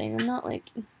the whole thing. I'm not like.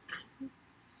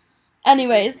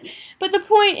 Anyways, but the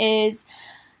point is,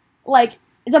 like,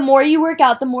 the more you work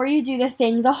out, the more you do the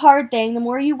thing, the hard thing, the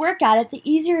more you work at it, the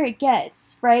easier it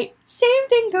gets, right? Same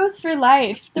thing goes for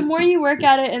life. The more you work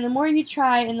at it and the more you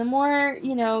try and the more,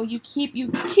 you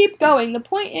keep going. The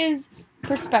point is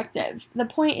perspective. The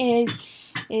point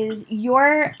is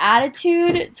your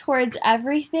attitude towards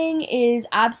everything is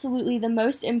absolutely the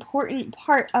most important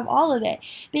part of all of it.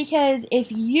 Because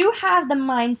if you have the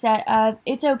mindset of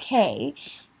it's okay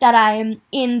that I'm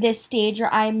in this stage or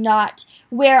I'm not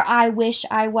where I wish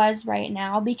I was right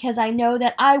now, because I know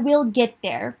that I will get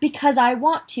there because I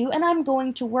want to and I'm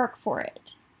going to work for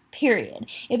it. Period.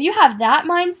 If you have that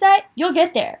mindset, you'll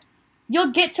get there.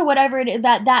 You'll get to whatever it is,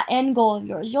 that end goal of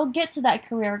yours. You'll get to that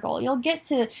career goal. You'll get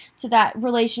to that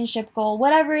relationship goal,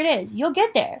 whatever it is. You'll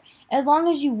get there. As long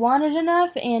as you want it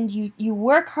enough and you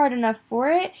work hard enough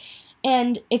for it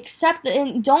and accept it,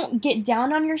 and don't get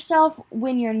down on yourself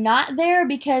when you're not there,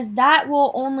 because that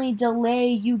will only delay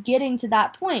you getting to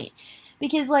that point.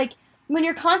 Because like when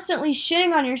you're constantly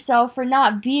shitting on yourself for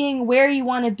not being where you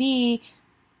want to be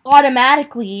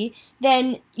automatically,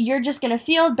 then you're just going to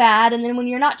feel bad, and then when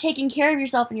you're not taking care of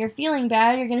yourself and you're feeling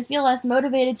bad, you're going to feel less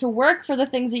motivated to work for the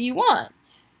things that you want.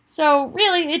 So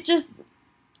really, it just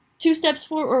 2 steps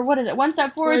forward, or what is it, 1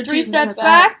 step forward, 3 steps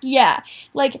back? Yeah,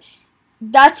 like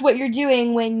that's what you're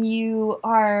doing when you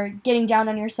are getting down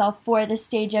on yourself for the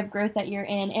stage of growth that you're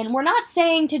in. And we're not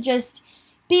saying to just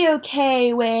be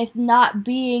okay with not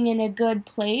being in a good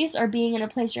place or being in a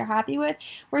place you're happy with.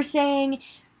 We're saying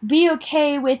be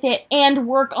okay with it and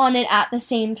work on it at the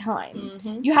same time.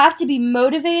 Mm-hmm. You have to be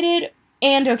motivated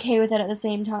and okay with it at the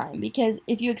same time, because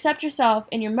if you accept yourself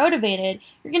and you're motivated,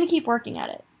 you're going to keep working at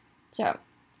it. So,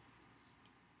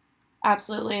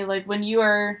 Absolutely. Like when you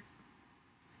are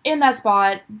in that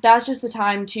spot, that's just the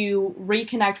time to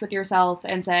reconnect with yourself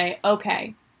and say,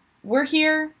 okay, we're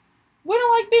here. We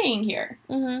don't like being here.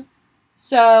 mhm,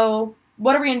 So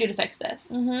what are we going to do to fix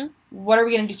this? mhm. What are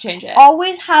we going to do to change it?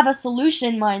 Always have a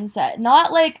solution mindset,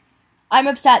 not like I'm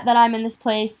upset that I'm in this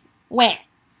place. Wah.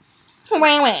 Wah,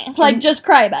 wah. Like just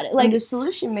cry about it. Like Like the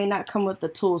solution may not come with the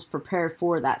tools prepared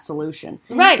for that solution.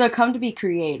 right, So come to be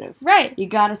creative. right. You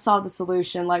gotta solve the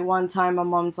solution. Like one time my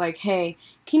mom's like, hey,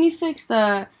 can you fix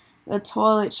the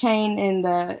toilet chain in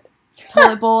the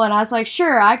toilet bowl, and I was like,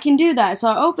 sure, I can do that. So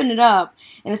I opened it up,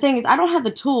 and the thing is, I don't have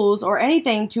the tools or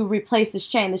anything to replace this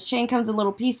chain. This chain comes in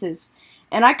little pieces,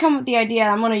 and I come with the idea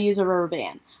I'm going to use a rubber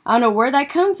band. I don't know where that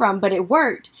come from, but it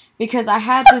worked because I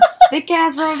had this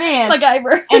thick-ass rubber band,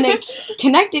 MacGyver. and it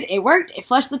connected, it worked, it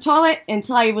flushed the toilet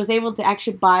until I was able to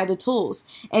actually buy the tools.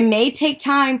 It may take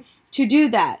time to do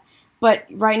that, but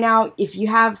right now, if you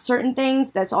have certain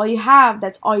things, that's all you have,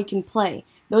 that's all you can play.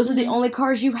 Those are the only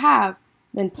cards you have,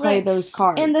 then play Right. those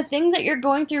cards. And the things that you're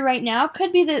going through right now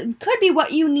could be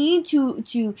what you need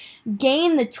to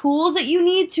gain the tools that you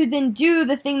need to then do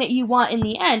the thing that you want in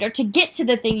the end, or to get to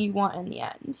the thing you want in the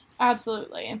end.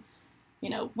 Absolutely. You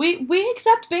know, we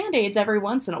accept Band-Aids every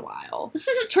once in a while.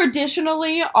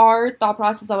 Traditionally, our thought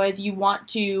process is always you want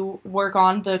to work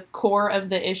on the core of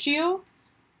the issue.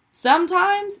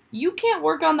 Sometimes you can't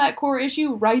work on that core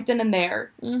issue right then and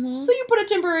there. Mm-hmm. So you put a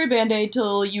temporary Band-Aid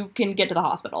till you can get to the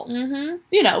hospital. Mm-hmm.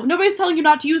 You know, nobody's telling you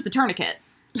not to use the tourniquet.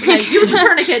 Like, use the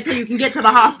tourniquet till you can get to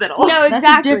the hospital. No, exactly.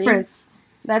 That's the difference.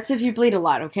 That's if you bleed a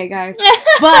lot, okay, guys?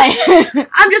 But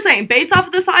I'm just saying, based off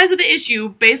of the size of the issue,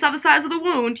 based off the size of the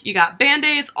wound, you got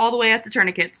Band-Aids all the way up to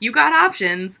tourniquets. You got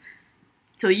options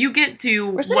till you get to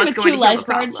We're what's sitting going with to two heal the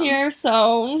lifeguards problem. here,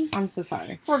 so I'm so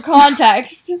sorry. for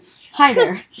context, Hi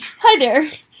there. hi there.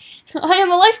 I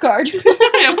am a lifeguard.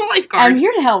 I'm a lifeguard. I'm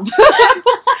here to help.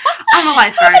 I'm a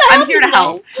lifeguard. can I I'm help here you to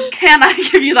help. Can I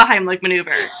give you the Heimlich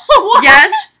maneuver? What?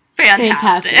 Yes. Fantastic.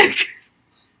 Fantastic.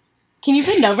 Can you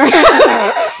bend over?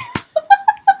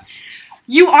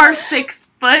 You are 6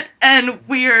 foot and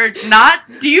we're not.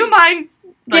 Do you mind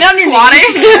Get on your squatting?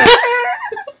 knees.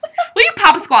 Will you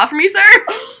pop a squat for me, sir?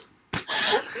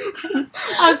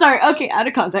 I'm sorry. Okay, out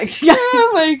of context.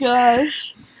 Oh my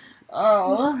gosh.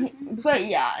 Oh, but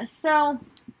yeah, so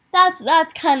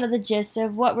that's kind of the gist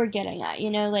of what we're getting at, you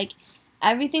know, like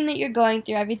everything that you're going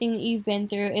through, everything that you've been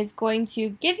through is going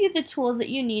to give you the tools that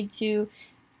you need to,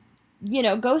 you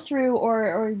know, go through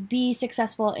or be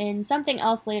successful in something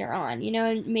else later on, you know,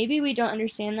 and maybe we don't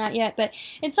understand that yet, but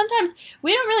and sometimes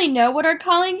we don't really know what our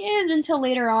calling is until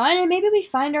later on, and maybe we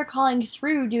find our calling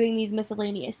through doing these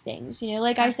miscellaneous things, you know,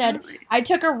 like I said, Absolutely. I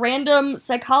took a random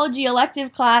psychology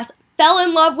elective class, fell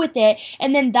in love with it,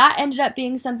 and then that ended up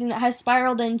being something that has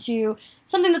spiraled into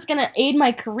something that's going to aid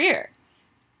my career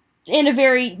in a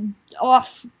very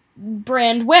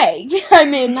off-brand way. I It's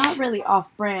mean, not really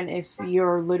off-brand if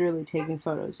you're literally taking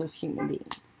photos of human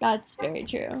beings. that's very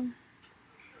true.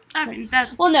 I mean,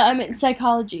 that's. Well, no, I mean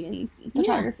psychology and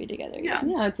photography together. Yeah.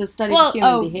 Yeah, it's a study Well, of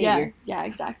human behavior. yeah,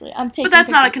 exactly. I'm taking. But that's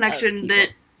not a pictures of connection people.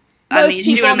 that. I Most mean,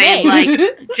 she would have people made,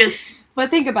 make. like, just. But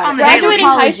think about On it. the daily. Graduating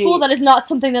high Anthropology- school, that is not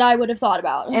something that I would have thought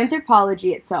about.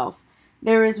 Anthropology itself.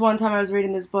 There was one time I was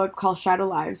reading this book called Shadow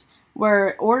Lives,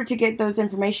 where in order to get those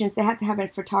informations, they had to have a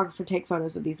photographer take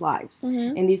photos of these lives.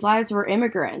 Mm-hmm. And these lives were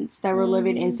immigrants that were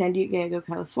living in San Diego,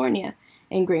 California,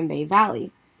 in Green Bay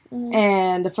Valley. Mhm.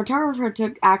 And the photographer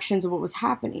took actions of what was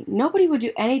happening. Nobody would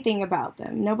do anything about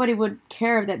them. Nobody would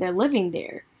care that they're living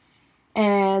there.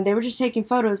 And they were just taking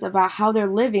photos about how they're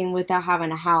living without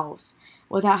having a house,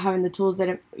 without having the tools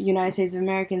that United States of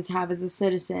Americans have as a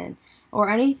citizen, or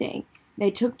anything.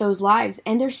 They took those lives,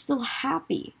 and they're still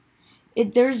happy.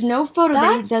 There's no photo that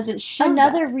That's he doesn't show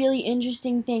Another that. really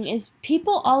interesting thing is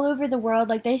people all over the world,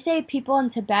 like they say people in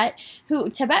Tibet,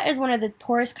 Tibet is one of the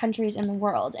poorest countries in the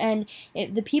world, and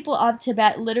the people of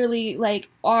Tibet literally, like,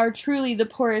 are truly the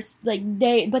poorest, like,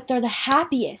 but they're the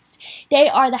happiest. They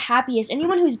are the happiest.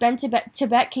 Anyone who's been to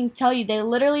Tibet can tell you they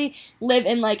literally live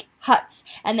in, like, huts,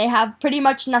 and they have pretty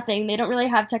much nothing. They don't really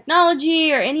have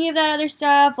technology or any of that other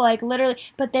stuff, like, literally,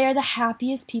 but they are the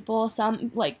happiest people,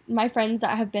 some, like, my friends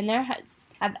that have been there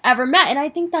have ever met, and I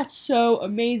think that's so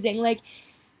amazing. Like,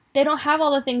 they don't have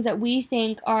all the things that we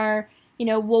think are, you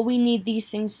know, well, we need these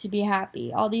things to be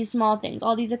happy, all these small things,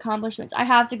 all these accomplishments. I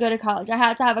have to go to college. I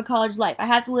have to have a college life. I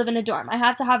have to live in a dorm. I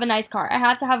have to have a nice car. I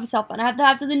have to have a cell phone. I have to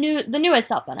have the newest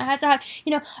cell phone. I have to have,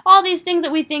 you know, all these things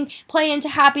that we think play into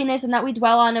happiness and that we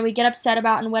dwell on and we get upset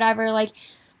about and whatever. Like,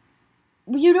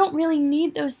 you don't really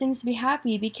need those things to be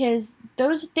happy because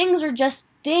those things are just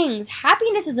things.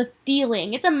 Happiness is a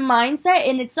feeling. It's a mindset,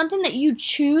 and it's something that you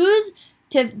choose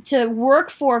to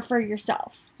work for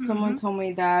yourself. Someone told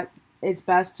me that it's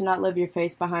best to not live your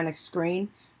face behind a screen,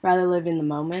 rather live in the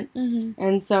moment. Mm-hmm.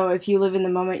 And so if you live in the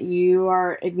moment, you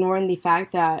are ignoring the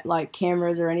fact that, like,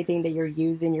 cameras or anything that you're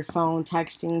using, your phone,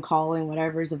 texting, calling,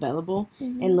 whatever is available,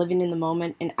 Mm-hmm. and living in the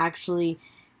moment and actually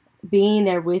being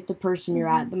there with the person you're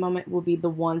at the moment will be the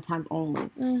one time only.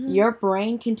 Mm-hmm. Your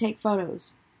brain can take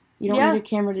photos. You don't Yeah. need a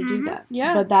camera to do that.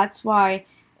 Yeah. But that's why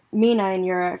Mina in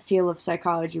your field of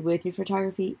psychology with your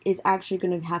photography is actually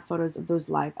going to have photos of those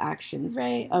live actions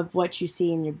Right. of what you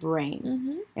see in your brain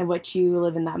Mm-hmm. and what you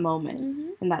live in that moment. Mm-hmm.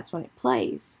 And that's when it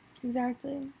plays.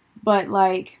 Exactly. But,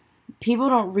 like, people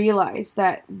don't realize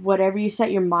that whatever you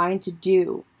set your mind to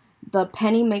do, the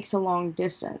penny makes a long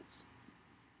distance.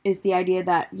 Is the idea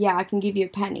that, yeah, I can give you a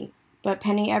penny, but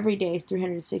penny every day is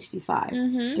 365.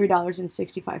 Mm-hmm.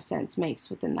 $3.65 makes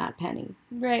within that penny.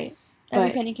 Right. Every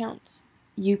But- penny counts.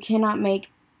 You cannot make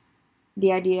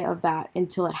the idea of that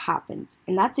until it happens.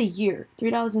 And that's a year.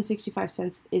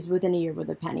 $3.65 is within a year with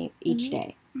a penny each Mhm.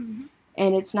 day. Mhm.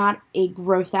 And it's not a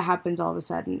growth that happens all of a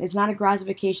sudden. It's not a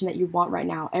gratification that you want right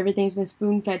now. Everything's been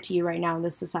spoon-fed to you right now in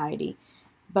this society.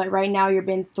 But right now you're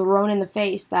being thrown in the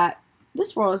face that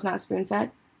this world is not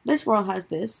spoon-fed. This world has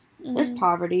this. There's Mhm.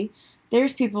 poverty.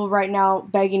 There's people right now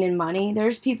begging in money.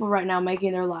 There's people right now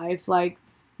making their life, like,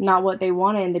 not what they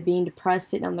wanted, and they're being depressed,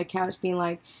 sitting on the couch being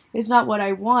like, it's not what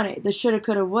I wanted. The shoulda,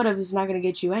 coulda, woulda is not going to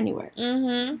get you anywhere.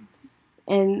 Mm-hmm.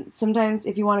 And sometimes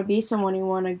if you want to be someone, you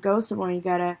want to go somewhere, you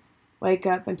got to wake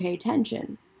up and pay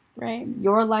attention. Right.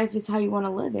 Your life is how you want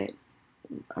to live it.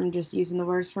 I'm just using the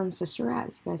words from Sister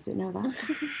Act. You guys didn't know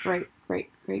that.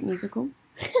 Great musical.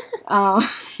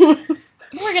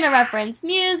 We're gonna reference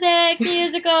music,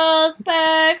 musicals,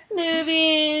 books,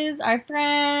 movies, our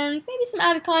friends, maybe some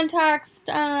out of context.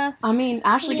 I mean,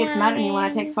 Ashley gets mad at me when I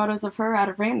take photos of her out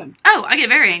of random. Oh, I get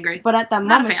very angry. But at that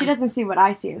Not a moment, she fan. doesn't see what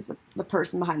I see as the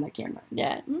person behind the camera.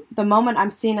 Yeah. The moment I'm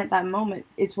seeing at that moment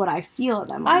is what I feel at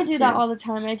that moment. I do that too. all the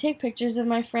time. I take pictures of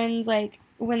my friends, like,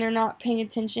 when they're not paying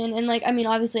attention. And, like, I mean,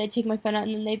 obviously I take my phone out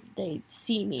and then they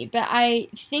see me. But I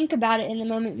think about it in the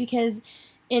moment because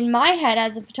in my head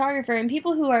as a photographer, and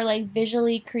people who are, like,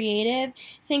 visually creative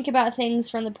think about things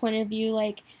from the point of view,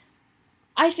 like,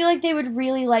 I feel like they would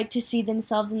really like to see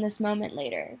themselves in this moment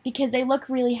later because they look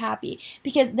really happy.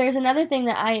 Because there's another thing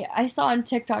that I saw on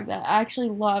TikTok that I actually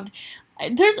loved.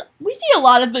 We see a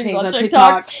lot of things on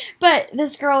TikTok. But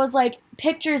this girl was like,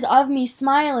 pictures of me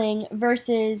smiling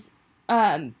versus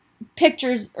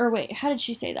pictures, or wait, how did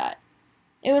she say that?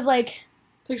 It was like,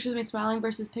 Pictures of me smiling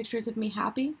versus pictures of me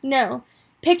happy. no,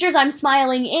 pictures I'm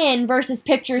smiling in versus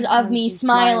pictures of me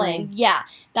smiling. Yeah,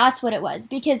 that's what it was.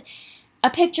 Because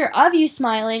a picture of you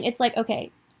smiling, it's like,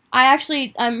 okay,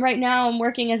 right now I'm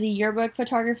working as a yearbook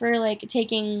photographer, like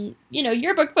taking,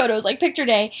 yearbook photos, like picture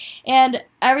day. And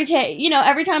every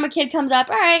time a kid comes up,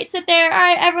 all right, sit there, all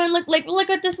right, everyone look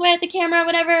at this way at the camera,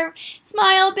 whatever,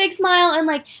 smile, big smile. And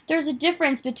like, there's a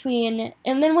difference between,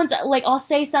 and then once, like, I'll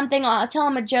say something, I'll tell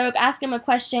them a joke, ask them a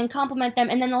question, compliment them,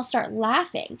 and then they'll start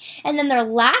laughing. And then their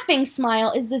laughing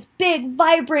smile is this big,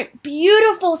 vibrant,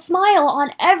 beautiful smile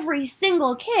on every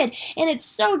single kid. And it's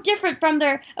so different from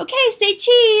their, okay, say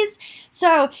cheese.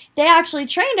 So they actually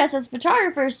trained us as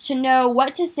photographers to know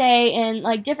what to say and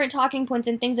like different talking points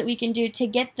and things that we can do to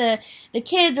get the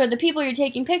kids or the people you're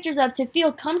taking pictures of to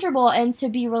feel comfortable and to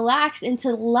be relaxed and to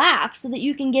laugh so that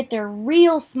you can get their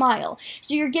real smile.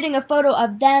 So you're getting a photo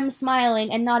of them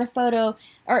smiling and not a photo,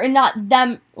 or not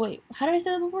them. Wait, how did I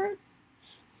say that before?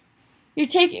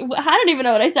 I don't even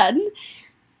know what I said.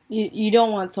 You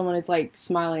don't want someone who's like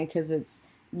smiling because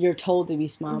you're told to be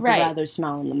smiling, Right. but rather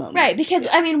smile in the moment. Right, because,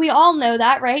 I mean, we all know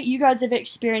that, right? You guys have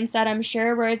experienced that, I'm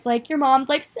sure, where it's like your mom's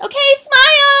like, okay,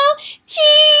 smile,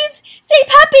 cheese, say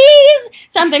puppies,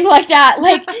 something like that.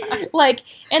 Like,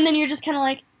 and then you're just kind of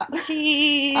like,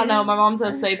 cheese. I don't know, my mom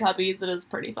says say puppies, it is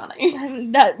pretty funny.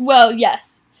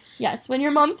 Yes. Yes, when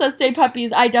your mom says say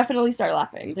puppies, I definitely start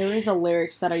laughing. There is a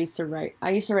lyrics that I used to write.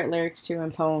 I used to write lyrics too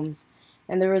in poems,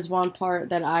 and there was one part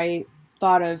that I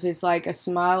thought of is like a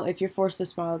smile. If you're forced to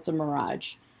smile, it's a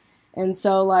mirage. And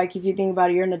so, like, if you think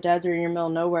about it, you're in the desert, in the middle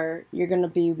of nowhere, you're going to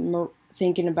be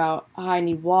thinking about, oh, I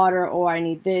need water, or I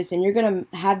need this, and you're going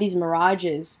to have these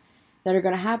mirages that are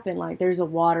going to happen. Like, there's a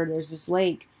water, there's this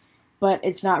lake, but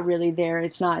it's not really there.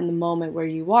 It's not in the moment where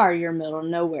you are. You're in the middle of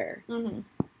nowhere. Mm-hmm.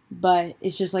 But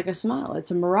it's just like a smile. It's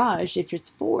a mirage if it's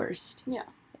forced. Yeah.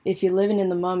 If you're living in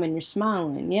the moment, you're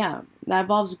smiling. Yeah, that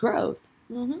involves growth.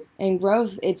 Mm-hmm. And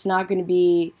growth, it's not going to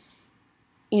be,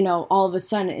 all of a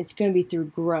sudden. It's going to be through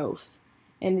growth.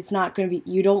 And it's not going to be,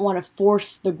 you don't want to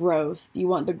force the growth. You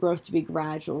want the growth to be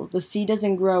gradual. The seed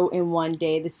doesn't grow in one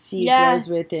day. The seed grows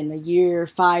within a year,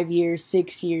 5 years,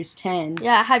 6 years, 10.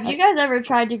 Yeah, have you guys ever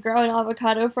tried to grow an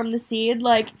avocado from the seed?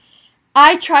 Like,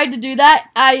 I tried to do that.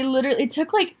 It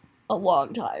took like a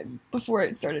long time before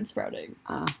it started sprouting.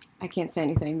 I can't say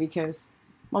anything because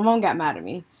my mom got mad at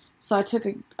me. So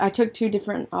I took 2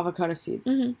 different avocado seeds.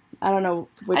 Mm-hmm. I don't know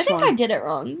which one. I think I did it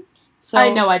wrong. So, I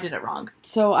know I did it wrong.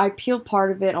 So I peeled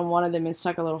part of it on one of them and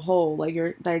stuck a little hole like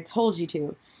I told you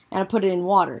to, and I put it in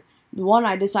water. The one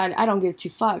I decided I don't give 2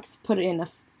 fucks, put it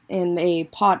in a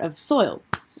pot of soil.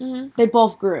 Mm-hmm. They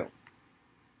both grew.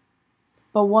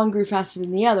 But one grew faster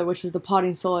than the other, which was the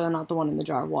potting soil, not the one in the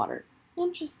jar of water.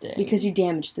 Interesting. Because you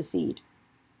damaged the seed.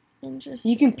 Interesting.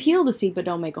 You can peel the seed, but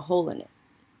don't make a hole in it.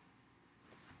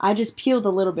 I just peeled a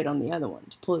little bit on the other one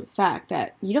to pull the fact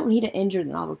that you don't need to injure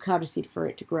an avocado seed for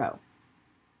it to grow.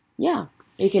 Yeah,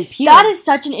 it can peel. That is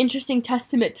such an interesting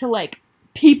testament to, like,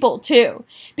 people, too.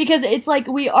 Because it's like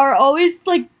we are always,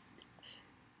 like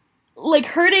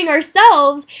hurting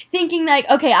ourselves, thinking like,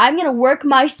 okay, I'm gonna work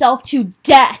myself to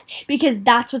death because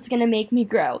that's what's gonna make me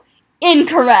grow.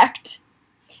 Incorrect.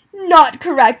 Not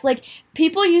correct. Like,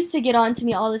 people used to get on to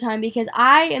me all the time because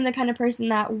I am the kind of person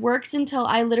that works until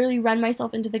I literally run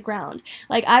myself into the ground.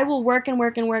 Like, I will work and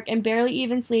work and work and barely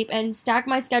even sleep and stack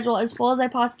my schedule as full as I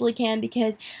possibly can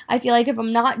because I feel like if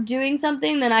I'm not doing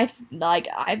something, then I feel Then like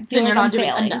you're not I'm doing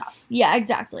failing. enough. Yeah,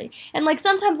 exactly. And, like,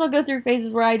 sometimes I'll go through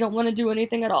phases where I don't want to do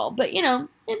anything at all. But, you know,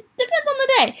 it depends on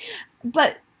the day.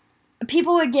 But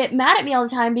people would get mad at me all the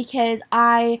time because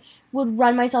I would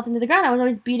run myself into the ground. I was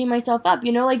always beating myself up,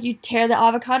 you know, like you tear the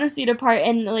avocado seed apart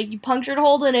and like you punctured a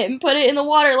hole in it and put it in the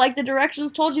water like the directions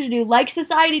told you to do, like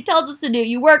society tells us to do.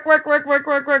 You work,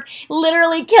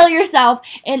 literally kill yourself.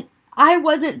 And I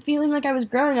wasn't feeling like I was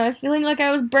growing. I was feeling like I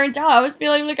was burnt out. I was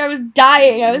feeling like I was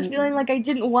dying. I was feeling like I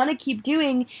didn't want to keep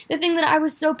doing the thing that I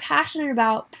was so passionate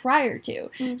about prior to.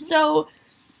 Mm-hmm. So,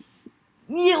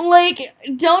 like,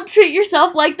 don't treat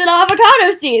yourself like that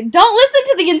avocado seed. Don't listen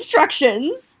to the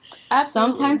instructions.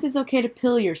 Absolutely. Sometimes it's okay to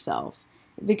peel yourself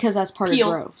because that's part Peel.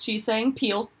 of growth. She's saying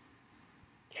peel.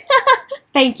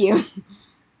 Thank you.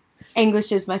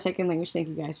 English is my second language. Thank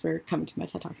you guys for coming to my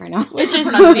TED Talk right now. It's a Which is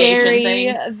pronunciation very,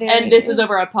 thing. very And this is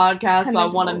over a podcast, so I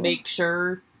want to commendable. make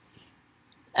sure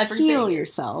everything. Peel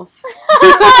yourself.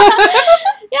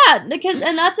 Yeah,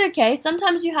 and that's okay.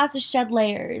 Sometimes you have to shed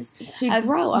layers. To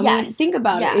grow. I mean, yes, think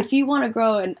about yeah. it. If you want to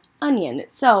grow an onion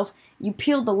itself, you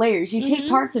peel the layers. You take Mhm.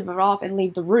 parts of it off and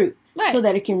leave the root Right. so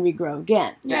that it can regrow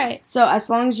again. Right. So as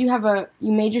long as you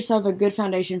made yourself a good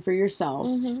foundation for yourself,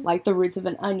 Mhm. like the roots of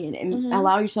an onion, and Mhm.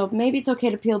 allow yourself, maybe it's okay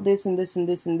to peel this and this and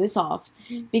this and this off,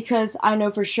 Mhm. because I know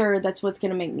for sure that's what's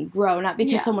going to make me grow, not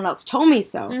because Yeah. someone else told me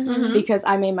so, Mhm. because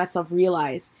I made myself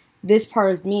realize this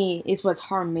part of me is what's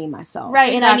harmed me myself.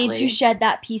 Right, and I need Exactly. to shed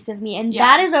that piece of me, and Yeah.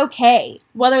 that is okay.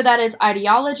 Whether that is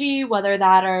ideology, whether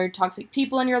that are toxic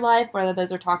people in your life, whether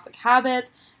those are toxic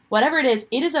habits, whatever it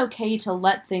is okay to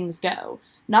let things go.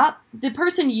 Not the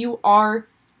person you are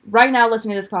right now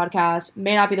listening to this podcast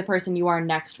may not be the person you are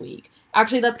next week.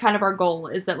 Actually, that's kind of our goal,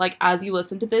 is that, like, as you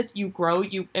listen to this, you grow,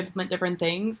 you implement different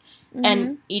things,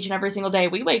 and each and every single day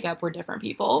we wake up, we're different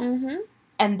people. Mm-hmm.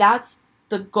 And that's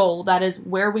the goal. That is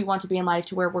where we want to be in life,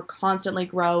 to where we're constantly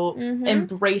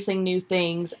embracing new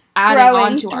things, adding on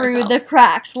Growing to through ourselves. the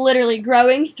cracks, literally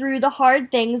growing through the hard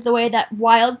things, the way that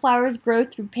wildflowers grow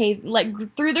through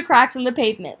through the cracks in the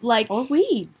pavement. Like, Or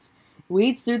weeds.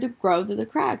 Weeds grow through the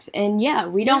cracks. And yeah,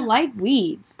 we don't like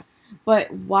weeds,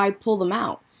 but why pull them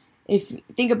out?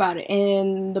 Think about it,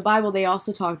 in the Bible they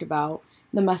also talked about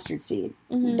the mustard seed.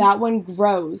 mhm. That one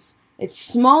grows. It's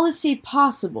smallest seed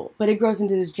possible, but it grows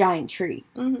into this giant tree.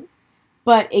 Mhm.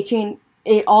 But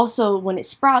it also, when it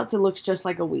sprouts, it looks just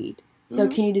like a weed. So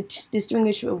Mhm. can you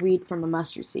distinguish a weed from a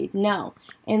mustard seed? No.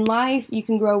 In life, you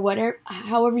can grow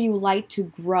however you like to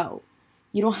grow.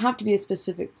 You don't have to be a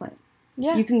specific plant.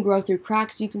 Yeah. You can grow through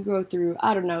cracks. You can grow through,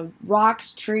 I don't know,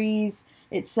 rocks, trees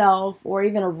itself, or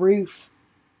even a roof.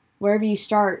 Wherever you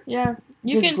start, Yeah.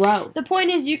 You just can grow. The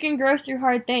point is, you can grow through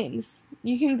hard things.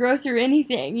 You can grow through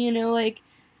anything, you know, like,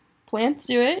 plants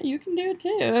do it, you can do it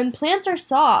too. And plants are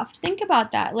soft. Think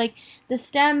about that. Like, the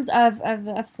stems of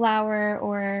a flower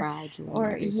Fragile.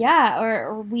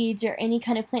 or weeds or any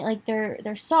kind of plant, like,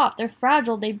 they're soft, they're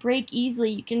fragile, they break easily.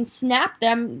 You can snap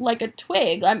them like a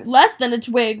twig. Less than a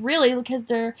twig, really, because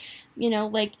they're, you know,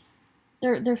 like,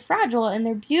 they're fragile and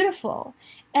they're beautiful.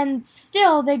 And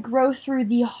still, they grow through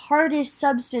the hardest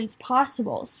substance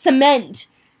possible. Cement.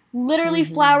 Literally,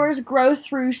 Mhm. flowers grow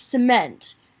through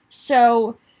cement.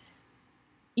 So,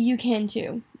 you can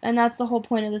too. And that's the whole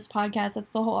point of this podcast.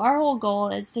 Our whole goal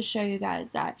is to show you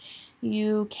guys that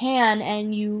you can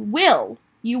and you will.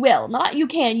 You will. Not you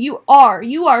can. You are.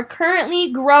 You are currently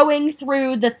growing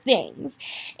through the things.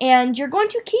 And you're going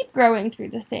to keep growing through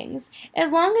the things as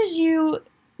long as you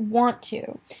want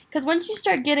to. Because once you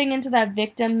start getting into that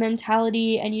victim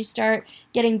mentality and you start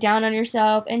getting down on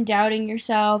yourself and doubting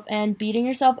yourself and beating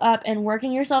yourself up and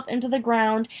working yourself into the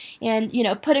ground and, you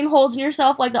know, putting holes in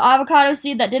yourself like the avocado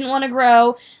seed that didn't want to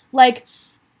grow, like,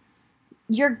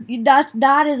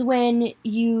 that is when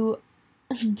you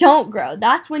don't grow.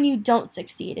 That's when you don't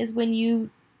succeed, is when you're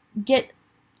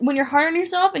hard on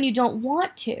yourself and you don't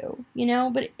want to,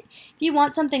 but if you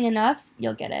want something enough,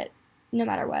 you'll get it, no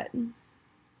matter what.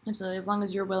 Absolutely, as long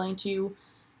as you're willing to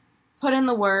put in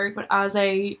the work. But as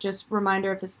a just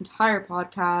reminder of this entire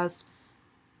podcast,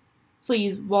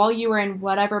 please, while you are in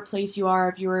whatever place you are,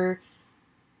 if you're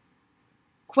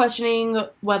questioning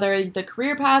whether the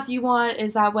career path you want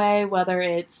is that way, whether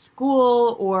it's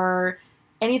school or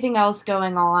anything else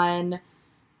going on,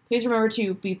 please remember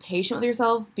to be patient with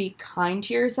yourself, be kind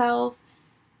to yourself,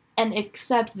 and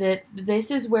accept that this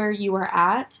is where you are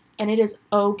at, and it is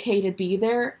okay to be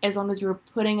there as long as you're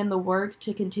putting in the work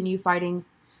to continue fighting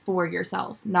for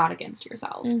yourself, not against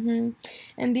yourself. Mm-hmm.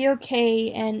 And be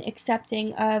okay and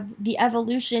accepting of the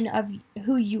evolution of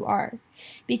who you are.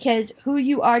 Because who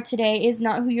you are today is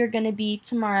not who you're going to be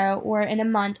tomorrow or in a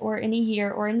month or in a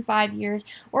year or in 5 years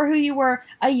or who you were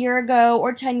a year ago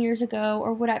or 10 years ago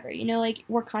or whatever.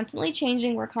 We're constantly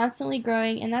changing, we're constantly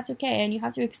growing, and that's okay. And you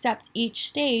have to accept each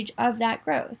stage of that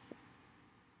growth.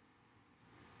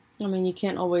 I mean, you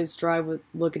can't always drive with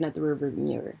looking at the rearview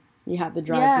mirror. You have to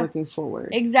drive looking forward.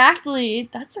 Exactly.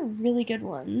 That's a really good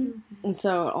one. And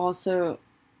so also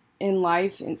in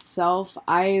life itself,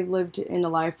 I lived in a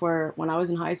life where when I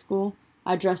was in high school,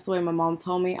 I dressed the way my mom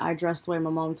told me. I dressed the way my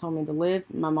mom told me to live.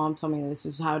 My mom told me this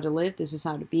is how to live. This is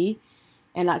how to be.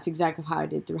 And that's exactly how I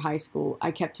did through high school. I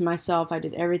kept to myself. I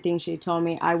did everything she told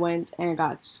me. I went and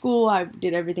got to school. I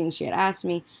did everything she had asked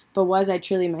me. But was I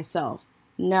truly myself?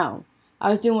 No. I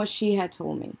was doing what she had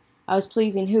told me. I was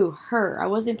pleasing who? Her. I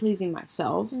wasn't pleasing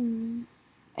myself. Mm-hmm.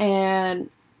 And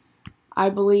I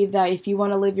believe that if you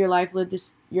want to live your life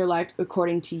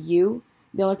according to you.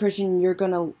 The only person you're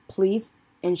going to please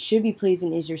and should be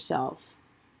pleasing is yourself.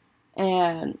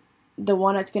 And the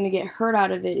one that's going to get hurt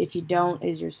out of it if you don't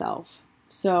is yourself.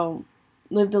 So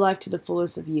live the life to the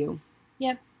fullest of you.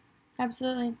 Yep,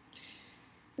 absolutely.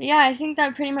 But yeah, I think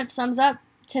that pretty much sums up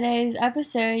today's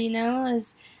episode,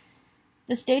 is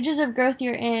the stages of growth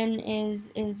you're in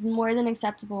is more than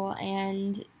acceptable,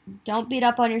 and don't beat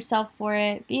up on yourself for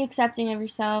it. Be accepting of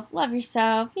yourself. Love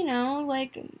yourself.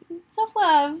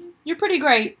 Self-love. You're pretty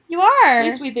great. You are. At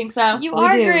least we think so. You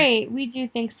are great. We do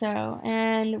think so.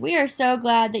 And we are so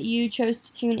glad that you chose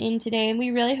to tune in today. And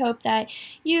we really hope that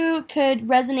you could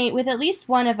resonate with at least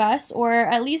one of us, or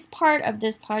at least part of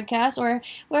this podcast, or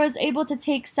was able to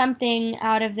take something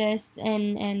out of this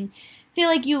and feel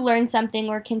like you learned something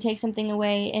or can take something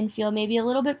away and feel maybe a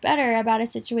little bit better about a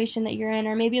situation that you're in,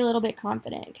 or maybe a little bit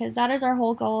confident, because that is our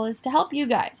whole goal, is to help you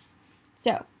guys.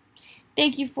 So,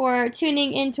 thank you for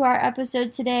tuning into our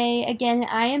episode today. Again,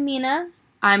 I am Mina.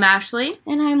 I'm Ashley.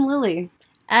 And I'm Lily.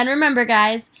 And remember,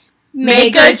 guys,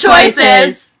 make good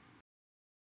choices!